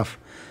their behalf.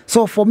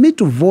 So for me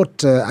to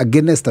vote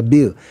against a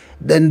bill,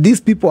 then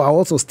these people are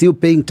also still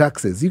paying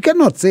taxes. You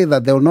cannot say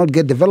that they will not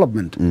get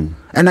development.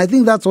 And I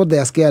think that's what they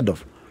are scared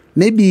of.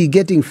 Maybe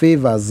getting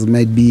favors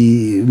might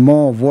be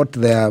more of what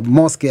they are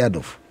more scared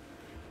of.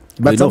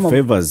 But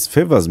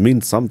favors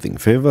mean something.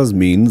 Favors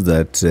means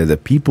that the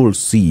people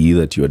see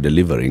that you are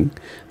delivering,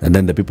 and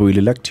then the people will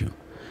elect you.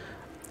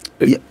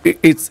 Yeah.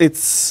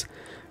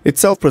 It's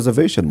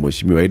self-preservation,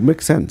 Mheshimiwa. It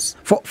makes sense.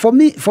 For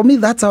me,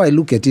 that's how I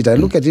look at it. I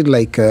look at it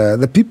like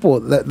the people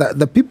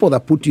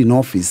that put you in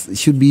office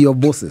should be your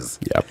bosses.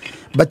 Yeah.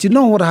 But you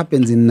know what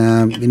happens in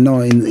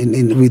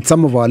with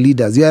some of our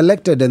leaders? You are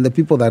elected, and the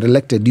people that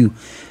elected you,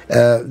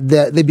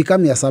 they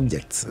become your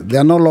subjects. They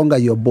are no longer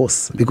your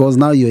boss because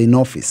now you're in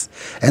office,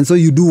 and so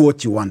you do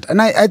what you want.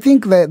 And I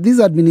think that this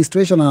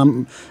administration,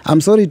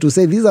 I'm sorry to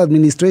say, this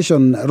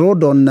administration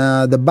rode on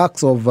the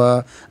backs of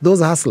those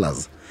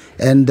hustlers.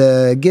 And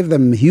gave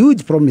them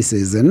huge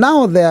promises. And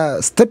now they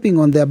are stepping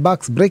on their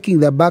backs, breaking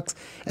their backs,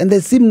 and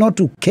they seem not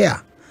to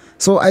care.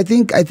 So I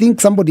think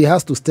somebody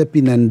has to step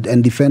in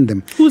and defend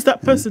them. Who's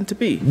that person to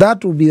be?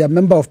 That will be a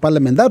member of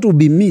parliament. That will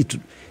be me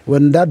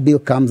when that bill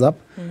comes up.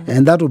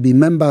 And that will be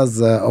members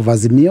of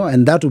Azimio,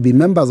 and that will be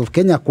members of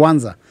Kenya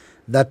Kwanza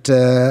that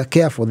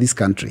care for this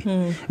country.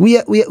 We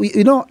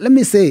let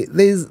me say,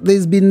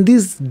 there's been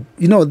this,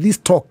 this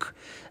talk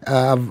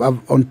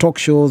on talk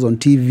shows, on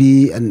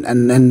TV, and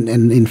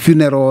in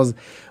funerals,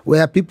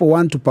 where people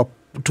want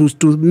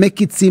to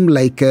make it seem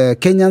like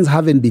Kenyans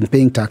haven't been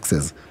paying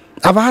taxes.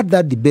 I've had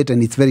that debate,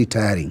 and it's very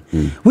tiring.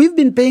 We've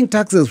been paying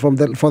taxes for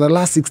the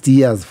last 60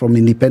 years from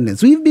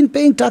independence. We've been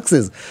paying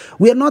taxes.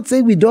 We are not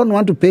saying we don't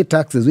want to pay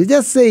taxes. We're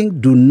just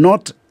saying do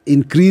not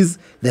increase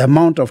the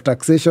amount of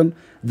taxation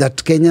that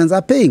Kenyans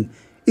are paying.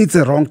 It's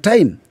a wrong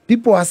time.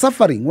 People are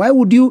suffering. Why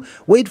would you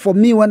wait for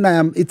me when I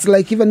am? It's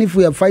like even if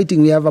we are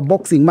fighting, we have a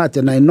boxing match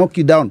and I knock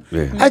you down.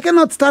 Yeah. I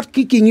cannot start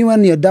kicking you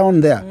when you're down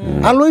there.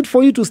 I'll wait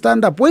for you to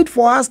stand up. Wait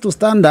for us to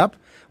stand up.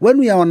 When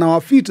we are on our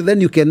feet,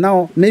 then you can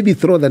now maybe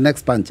throw the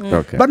next punch.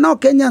 Okay. But now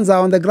Kenyans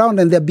are on the ground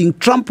and they're being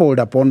trampled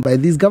upon by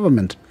this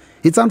government.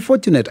 It's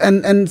unfortunate.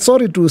 And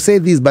sorry to say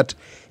this, but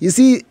you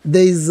see,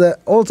 there's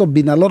also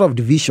been a lot of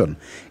division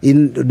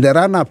in the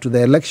run-up to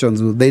the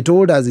elections. They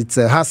told us it's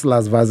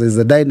hustlers versus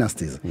the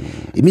dynasties.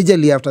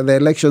 Immediately after the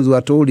elections, we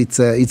were told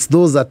it's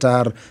those that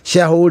are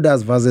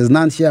shareholders versus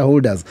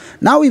non-shareholders.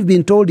 Now we've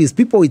been told it's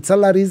people with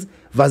salaries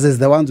versus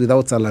the ones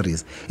without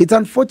salaries. It's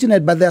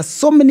unfortunate, but there are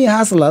so many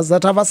hustlers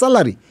that have a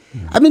salary.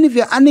 I mean, if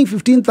you're earning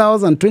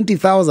 15,000,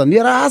 20,000,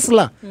 you're a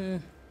hustler.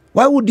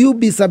 Why would you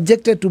be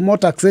subjected to more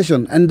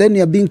taxation? And then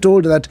you're being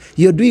told that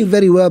you're doing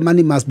very well,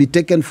 money must be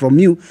taken from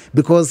you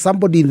because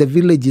somebody in the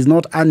village is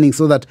not earning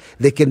so that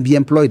they can be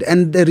employed.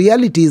 And the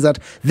reality is that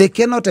they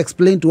cannot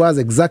explain to us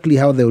exactly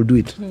how they will do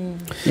it.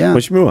 Yeah.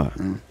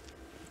 Mheshimiwa,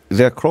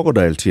 there are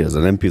crocodile tears,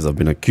 and MPs have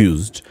been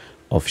accused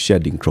of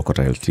shedding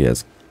crocodile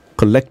tears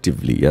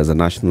collectively as a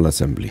National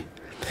Assembly.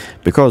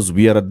 Because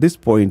we are at this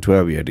point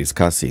where we are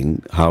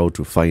discussing how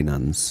to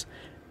finance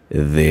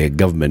the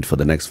government for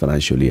the next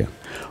financial year.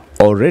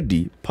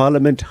 Already,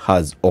 Parliament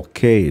has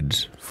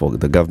okayed for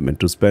the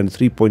government to spend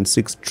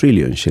 3.6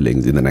 trillion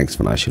shillings in the next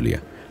financial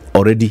year.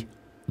 Already,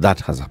 that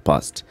has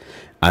passed.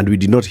 And we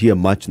did not hear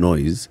much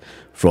noise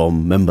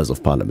from members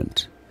of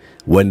Parliament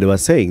when they were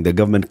saying the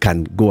government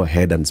can go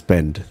ahead and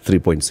spend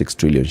 3.6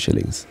 trillion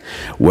shillings.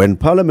 When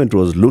Parliament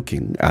was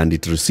looking, and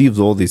it receives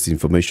all this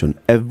information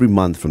every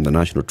month from the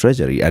National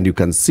Treasury, and you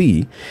can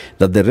see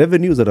that the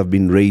revenues that have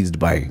been raised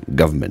by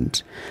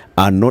government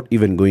are not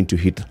even going to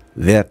hit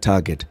their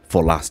target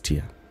for last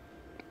year.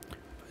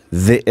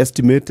 The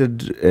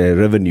estimated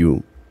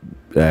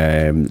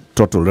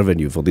total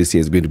revenue for this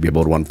year is going to be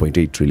about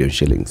 1.8 trillion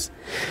shillings.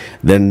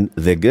 Then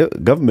the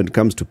government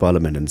comes to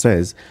Parliament and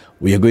says,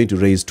 we are going to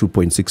raise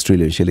 2.6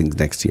 trillion shillings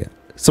next year.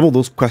 Some of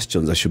those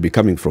questions that should be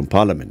coming from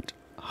Parliament.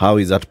 How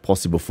is that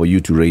possible for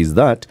you to raise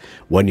that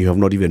when you have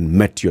not even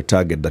met your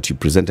target that you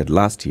presented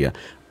last year,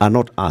 are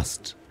not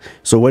asked?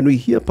 So when we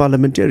hear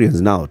parliamentarians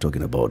now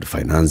talking about the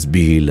finance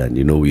bill and,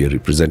 we are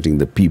representing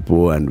the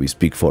people and we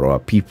speak for our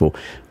people,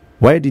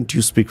 why didn't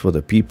you speak for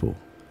the people?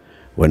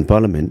 When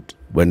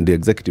the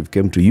executive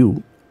came to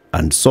you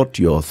and sought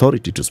your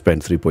authority to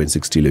spend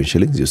 3.6 trillion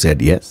shillings, you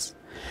said yes.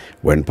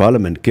 When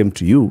Parliament came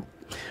to you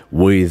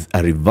with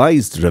a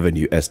revised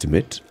revenue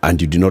estimate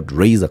and you did not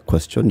raise a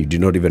question, you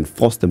did not even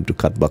force them to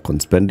cut back on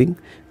spending,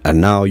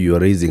 and now you are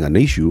raising an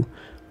issue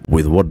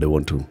with what they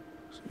want to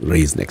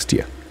raise next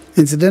year.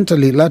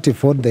 Incidentally,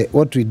 Latif,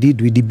 what we did,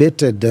 we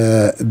debated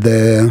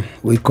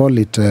we call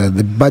it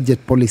the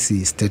budget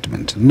policy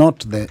statement, not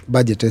the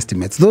budget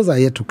estimates. Those are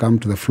yet to come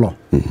to the floor.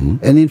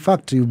 And in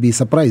fact, you'll be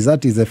surprised,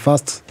 that is the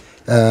first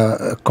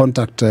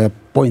contact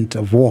point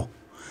of war,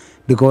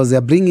 because they're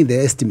bringing the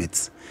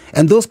estimates.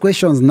 And those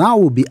questions now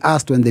will be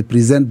asked when they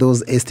present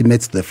those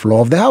estimates to the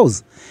floor of the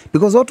House.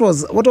 Because what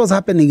was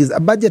happening is a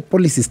budget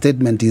policy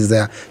statement is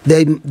their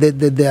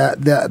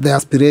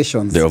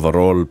aspirations. The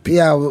overall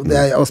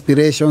their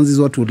aspirations is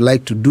what we would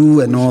like to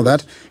do and all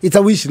that. It's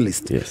a wish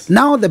list. Yes.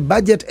 Now the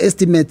budget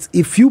estimates,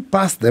 if you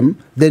pass them,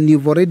 then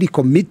you've already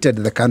committed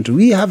the country.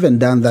 We haven't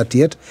done that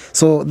yet.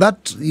 So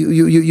that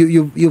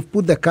you've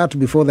put the cart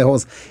before the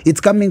horse.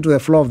 It's coming to the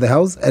floor of the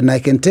House, and I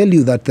can tell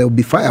you that there will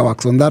be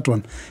fireworks on that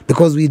one,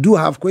 because we do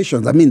have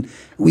questions. I mean,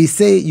 we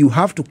say you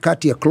have to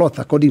cut your cloth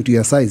according to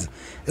your size.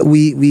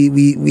 We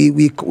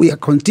are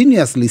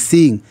continuously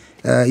seeing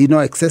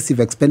excessive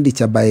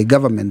expenditure by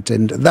government,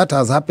 and that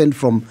has happened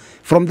from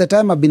the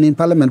time I've been in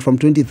Parliament, from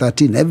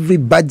 2013. Every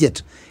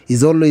budget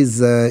is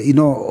always it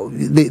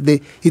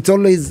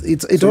always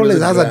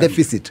has a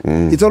deficit.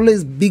 It's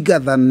always bigger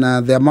than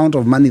the amount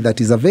of money that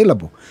is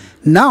available.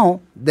 Now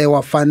they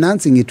were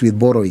financing it with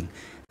borrowing.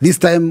 This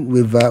time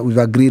we've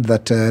agreed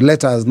that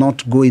let us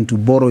not go into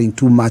borrowing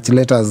too much.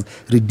 Let us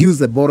reduce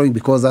the borrowing,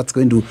 because that's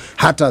going to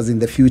hurt us in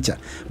the future.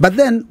 But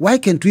then why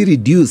can't we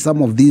reduce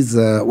some of these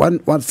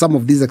some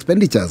of these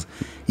expenditures?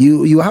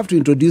 You have to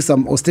introduce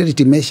some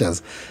austerity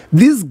measures.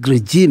 This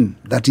regime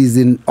that is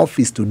in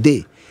office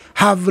today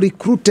have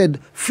recruited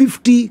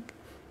 50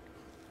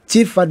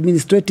 chief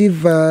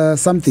administrative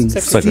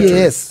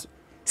CASs,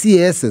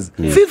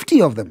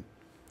 50 of them.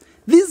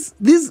 This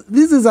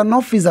is an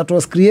office that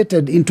was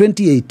created in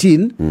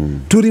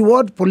 2018 to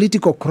reward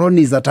political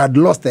cronies that had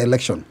lost the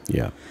election.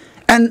 Yeah.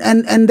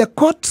 And the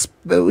court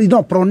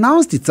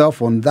pronounced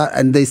itself on that,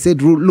 and they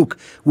said, look,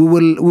 we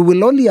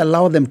will only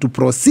allow them to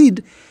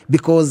proceed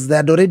because they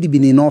had already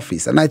been in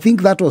office. And I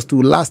think that was to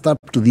last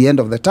up to the end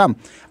of the term.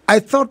 I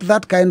thought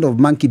that kind of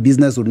monkey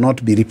business would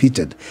not be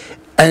repeated.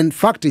 And in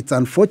fact, it's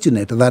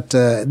unfortunate that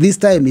this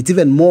time it's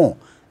even more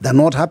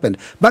than what happened.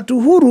 But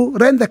Uhuru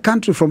ran the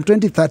country from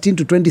 2013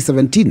 to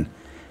 2017.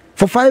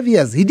 For 5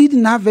 years, he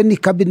didn't have any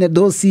cabinet,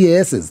 those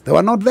CASs. They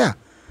were not there.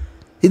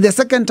 In the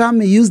second term,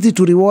 he used it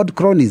to reward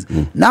cronies.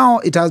 Now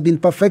it has been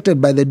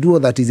perfected by the duo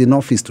that is in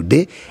office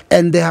today,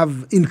 and they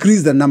have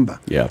increased the number.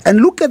 Yeah.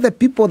 And look at the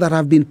people that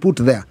have been put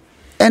there.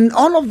 And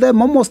all of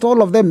them, almost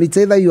all of them, it's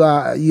either you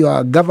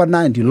are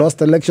governor and you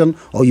lost election,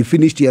 or you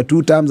finished your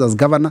 2 terms as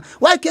governor.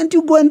 Why can't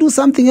you go and do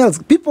something else?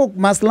 People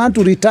must learn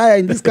to retire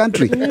in this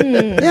country.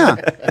 Yeah.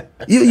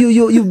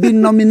 You've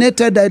been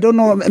nominated, I don't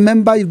know, a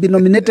member, you've been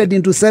nominated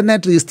into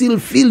Senate, you still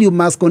feel you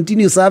must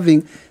continue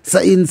serving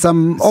in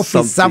some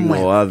office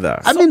somewhere. Or other.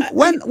 I mean,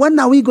 when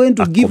are we going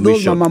to give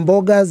those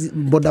mamambogas,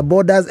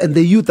 borders, and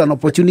the youth an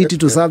opportunity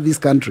to serve this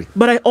country?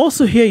 But I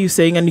also hear you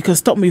saying, and you can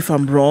stop me if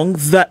I'm wrong,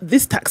 that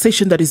this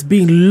taxation that is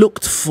being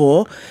looked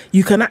for,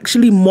 you can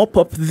actually mop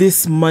up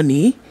this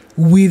money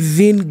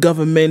within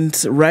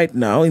government right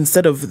now,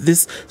 instead of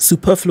this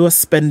superfluous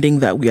spending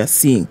that we are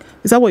seeing.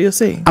 Is that what you're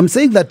saying? I'm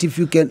saying that if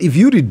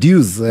you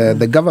reduce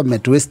the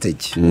government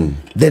wastage,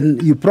 then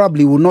you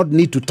probably will not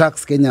need to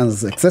tax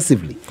Kenyans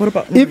excessively. What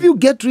about if you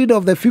get rid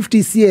of the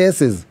 50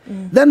 CASs,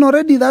 then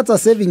already that's a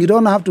saving. You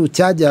don't have to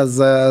charge us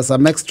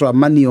some extra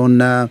money on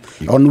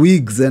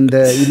wigs and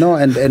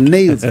and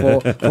nails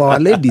for our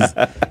ladies.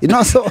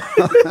 So.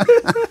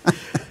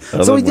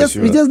 So we just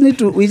need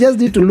to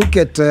look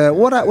at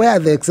where are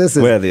the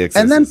excesses,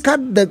 and then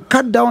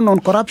cut down on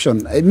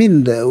corruption. I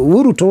mean,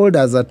 Uhuru told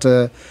us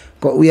that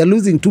we are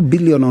losing 2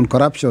 billion on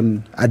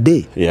corruption a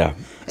day. Yeah.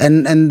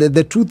 And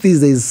the truth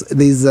is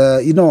there's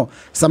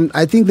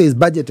I think there's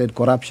budgeted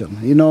corruption.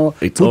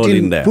 It's all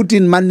in there. Put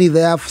in money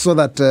there so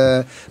that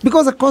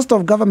because the cost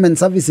of government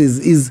services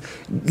is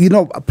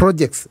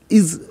projects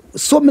is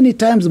so many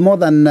times more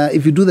than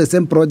if you do the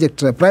same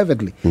project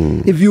privately.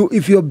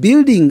 If you're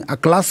building a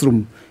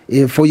classroom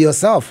for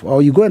yourself,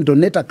 or you go and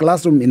donate a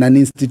classroom in an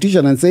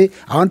institution and say,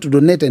 I want to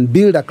donate and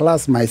build a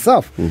class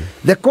myself,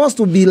 the cost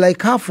will be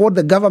like half what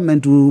the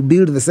government will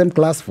build the same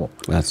class for.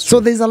 That's true. So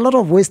there's a lot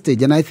of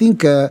wastage, and I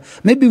think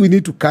maybe we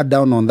need to cut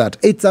down on that.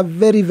 It's a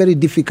very, very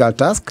difficult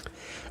task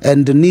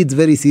and needs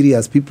very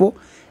serious people.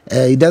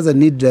 It doesn't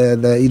need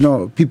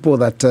people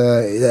that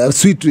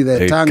sweet with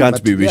their tongue. It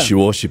can't be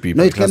wishy-washy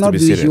people. No, it cannot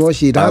be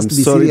wishy-washy. It has to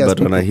be serious. But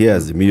when I hear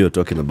Azimio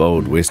talking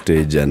about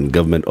wastage and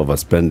government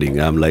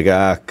overspending, I'm like,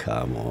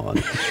 come on.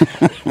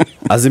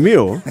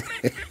 Azimio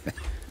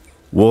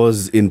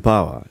was in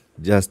power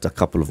just a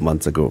couple of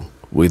months ago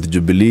with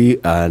Jubilee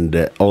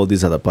and all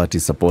these other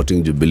parties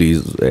supporting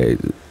Jubilee's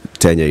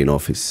tenure in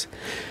office.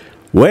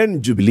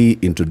 When Jubilee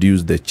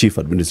introduced the chief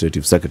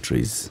administrative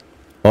secretaries,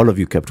 all of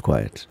you kept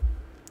quiet.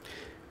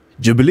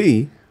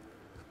 Jubilee,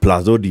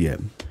 plus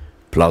ODM,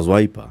 plus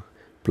Wiper,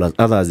 plus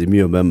other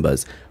Azimio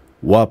members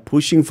were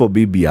pushing for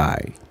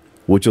BBI,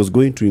 which was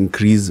going to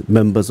increase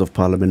members of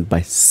parliament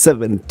by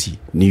 70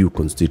 new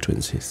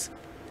constituencies.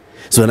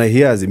 So when I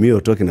hear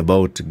Azimio talking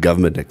about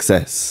government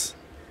excess,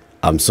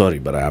 I'm sorry,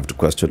 but I have to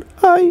question,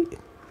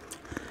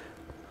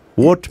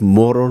 what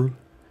moral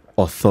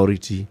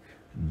authority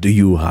do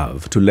you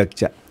have to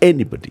lecture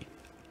anybody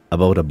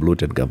about a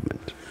bloated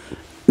government?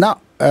 Now,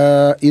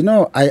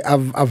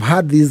 I've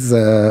had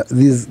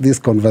this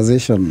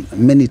conversation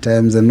many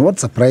times, and what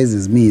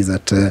surprises me is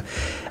that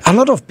a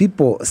lot of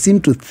people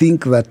seem to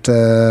think that,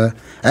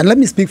 and let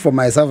me speak for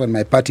myself and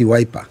my party,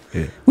 Wiper.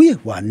 Yeah. We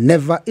were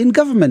never in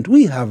government.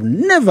 We have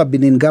never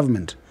been in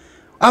government.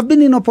 I've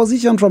been in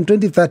opposition from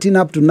 2013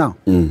 up to now.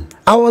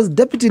 I was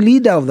deputy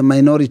leader of the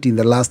minority in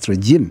the last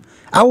regime.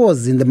 I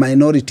was in the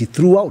minority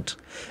throughout.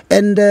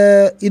 And,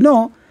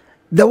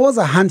 there was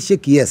a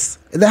handshake, yes.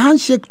 The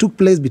handshake took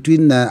place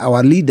between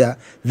our leader,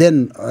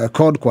 then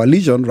called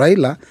Coalition,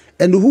 Raila,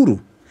 and Uhuru.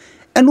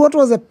 And what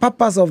was the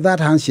purpose of that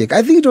handshake?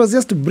 I think it was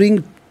just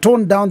to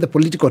tone down the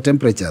political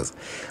temperatures.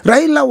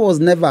 Raila was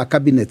never a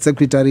cabinet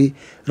secretary.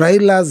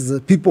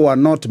 Raila's people were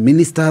not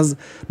ministers.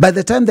 By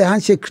the time the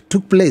handshake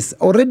took place,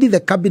 already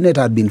the cabinet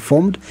had been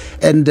formed,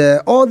 and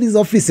all these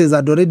offices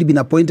had already been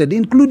appointed,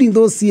 including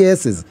those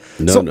CASs.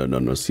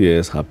 No.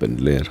 CAS happened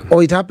later. Oh,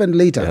 it happened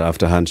later? Yeah,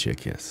 after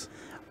handshake, yes.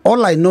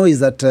 All I know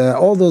is that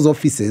all those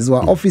offices were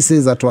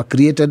offices that were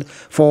created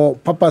for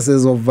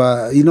purposes of,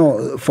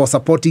 for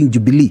supporting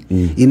Jubilee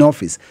in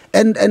office.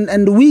 And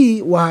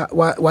we were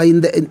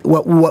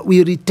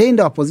we retained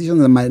our position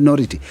in the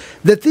minority.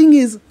 The thing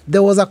is,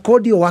 there was a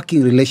cordial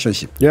working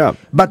relationship. Yeah.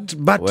 But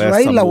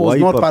Raila was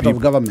not part of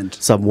government.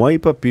 Some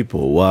Wiper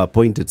people were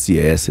appointed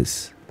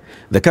CASs.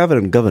 The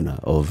current governor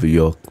of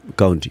your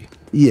county,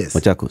 yes,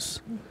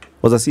 Machakos,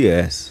 was a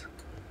CAS.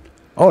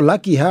 Oh,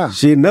 lucky her.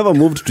 She never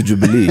moved to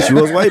Jubilee. She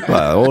was Wiper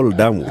all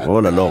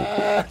along.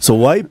 So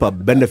Wiper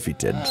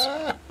benefited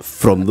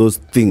from those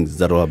things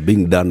that were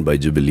being done by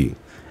Jubilee.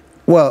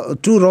 Well,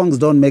 two wrongs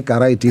don't make a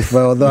right. If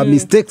there are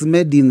mistakes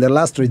made in the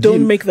last regime,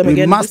 don't make them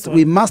again.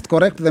 We must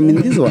correct them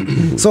in this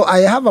one. So I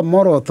have a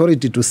moral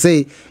authority to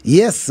say,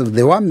 yes,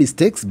 there were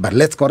mistakes, but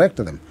let's correct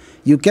them.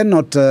 You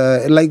cannot,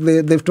 like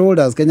they've told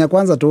us, Kenya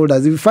Kwanza told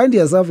us, if you find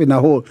yourself in a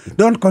hole,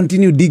 don't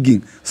continue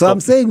digging. So I'm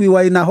saying we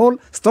were in a hole,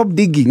 stop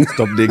digging.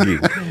 Stop digging.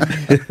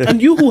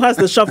 And you who has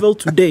the shovel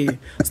today,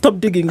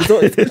 stop digging.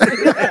 So you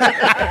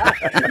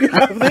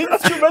have the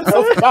instruments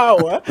of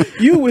power.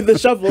 You with the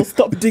shovel,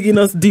 stop digging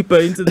us deeper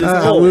into this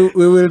hole. We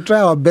will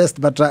try our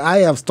best, but I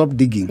have stopped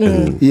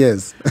digging.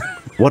 Yes.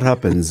 What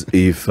happens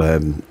if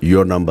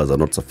your numbers are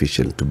not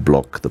sufficient to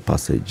block the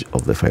passage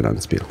of the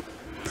finance bill?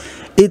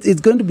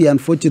 It's going to be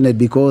unfortunate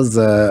because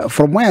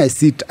from where I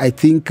sit, I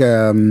think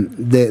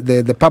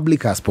the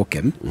public has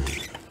spoken.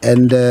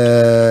 And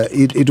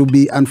it will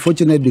be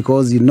unfortunate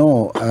because,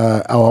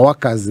 our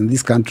workers in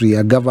this country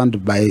are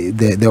governed by,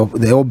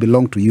 they all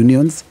belong to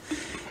unions.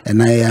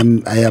 And I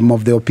am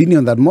of the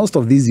opinion that most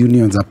of these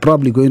unions are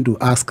probably going to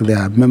ask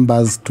their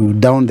members to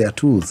down their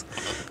tools.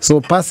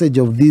 So passage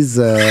of this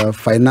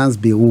finance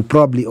bill will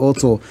probably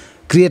also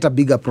create a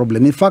bigger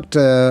problem. In fact,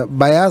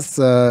 by us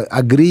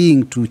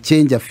agreeing to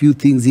change a few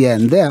things here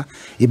and there,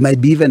 it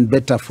might be even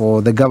better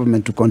for the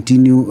government to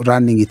continue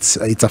running its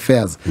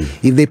affairs.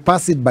 If they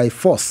pass it by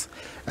force,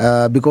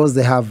 because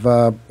they have, we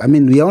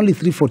are only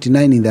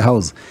 349 in the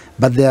House,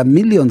 but there are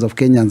millions of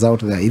Kenyans out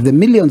there. If the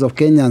millions of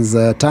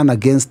Kenyans turn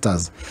against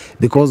us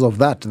because of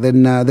that,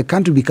 then the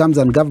country becomes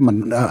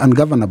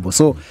ungovernable.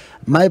 So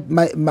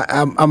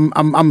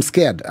I'm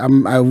scared.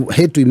 I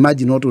hate to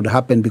imagine what would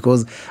happen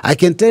because I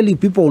can tell you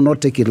people will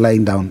not take it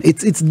lying down.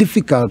 It's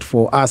difficult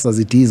for us as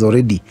it is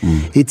already.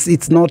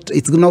 It's not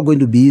going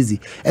to be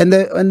easy. And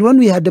when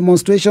we had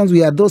demonstrations, we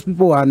had those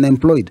people who are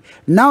unemployed.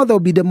 Now there will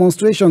be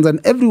demonstrations, and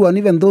everyone,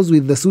 even those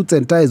with the suits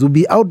and ties, will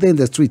be out there in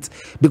the streets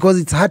because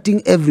it's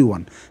hurting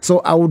everyone. So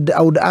I would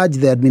urge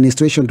the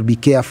administration to be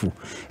careful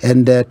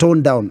and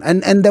tone down.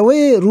 And the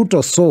way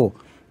Ruto saw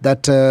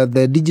that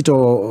the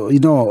digital,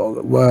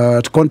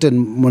 content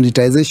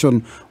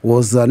monetization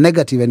was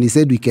negative, and he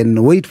said we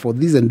can wait for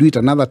this and do it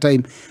another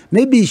time.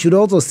 Maybe he should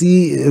also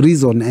see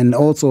reason and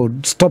also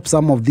stop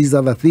some of these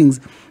other things,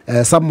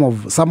 some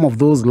of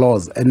those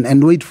laws,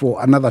 and wait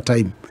for another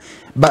time.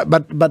 But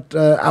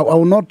I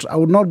would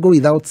not go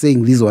without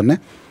saying this one.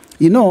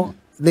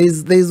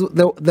 There's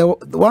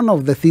one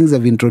of the things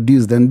I've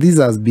introduced, and this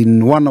has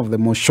been one of the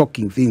most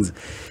shocking things,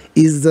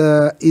 is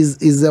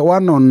the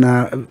one on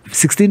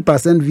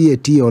 16%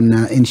 VAT on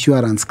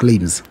insurance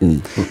claims.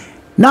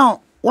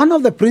 Now, one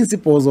of the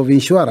principles of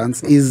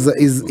insurance is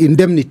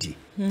indemnity.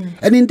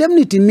 And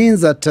indemnity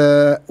means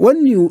that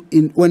when you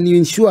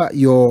insure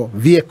your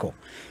vehicle,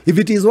 if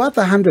it is worth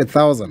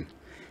 100,000,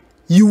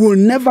 you will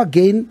never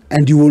gain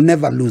and you will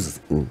never lose.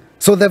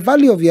 So the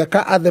value of your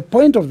car at the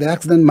point of the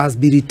accident must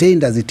be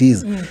retained as it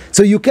is.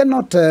 So you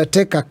cannot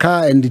take a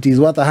car and it is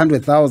worth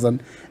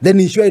 100,000, then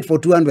insure it for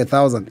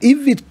 200,000.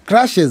 If it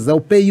crashes, they'll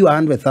pay you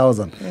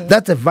 100,000.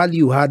 That's a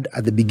value you had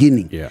at the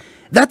beginning. Yeah.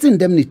 That's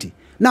indemnity.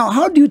 Now,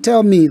 how do you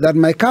tell me that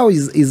my car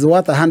is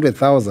worth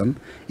 100,000,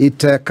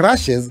 it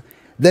crashes,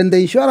 then the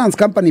insurance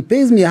company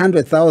pays me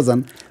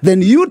 100,000,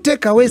 then you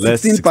take away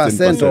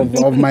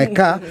 16% of my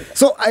car.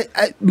 So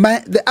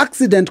the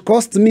accident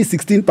costs me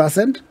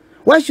 16%.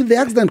 Why should the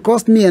accident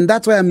cost me, and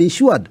that's why I'm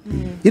insured?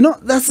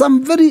 There's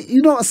some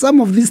some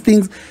of these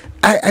things,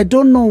 I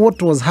don't know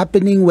what was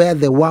happening where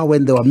they were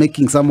when they were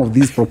making some of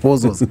these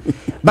proposals.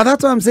 But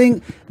that's what I'm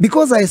saying.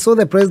 Because I saw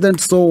the president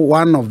saw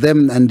one of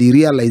them and he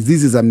realized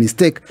this is a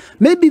mistake.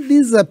 Maybe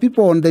these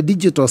people on the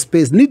digital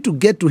space need to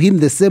get to him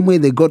the same way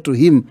they got to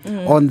him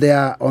on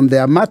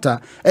their matter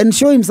and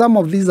show him some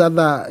of these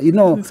other,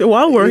 So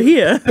while we're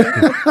here,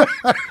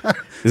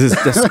 This is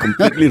just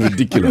completely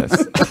ridiculous.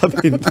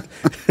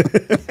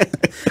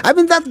 I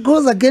mean, that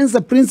goes against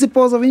the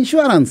principles of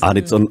insurance. And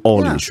it's on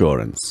all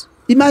insurance.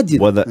 Imagine.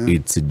 Whether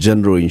it's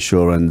general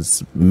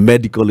insurance,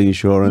 medical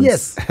insurance,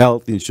 Yes.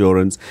 health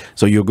insurance.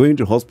 So you're going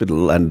to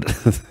hospital and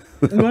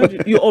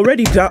imagine, you're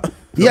already down.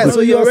 Yeah,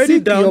 so you're already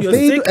sick, down. you're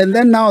paid, sick. and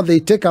then now they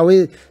take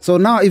away. So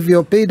now if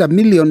you're paid $1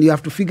 million, you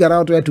have to figure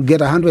out where to get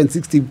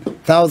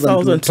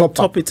 160,000 to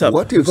top it up.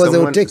 What if Because they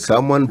will take-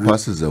 someone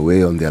passes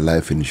away on their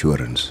life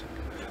insurance?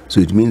 So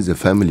it means the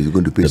family is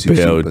going to pay The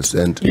payout.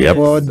 60%. Yep.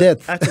 for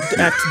death.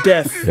 At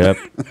death. yep,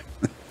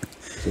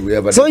 So we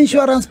have a So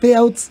insurance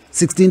payouts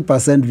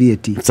 16%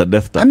 VAT. it's a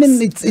death tax. I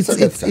mean, it's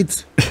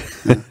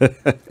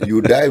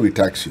You die, we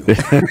tax you.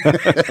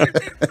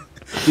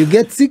 you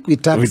get sick, we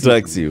tax we you.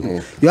 tax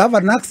you. You have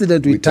an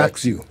accident, we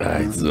tax you.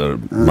 It's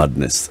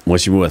madness.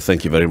 Mheshimiwa,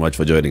 thank you very much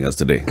for joining us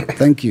today.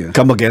 Thank you.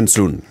 Come again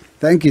soon.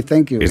 Thank you.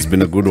 It's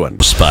been a good one.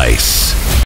 Spice.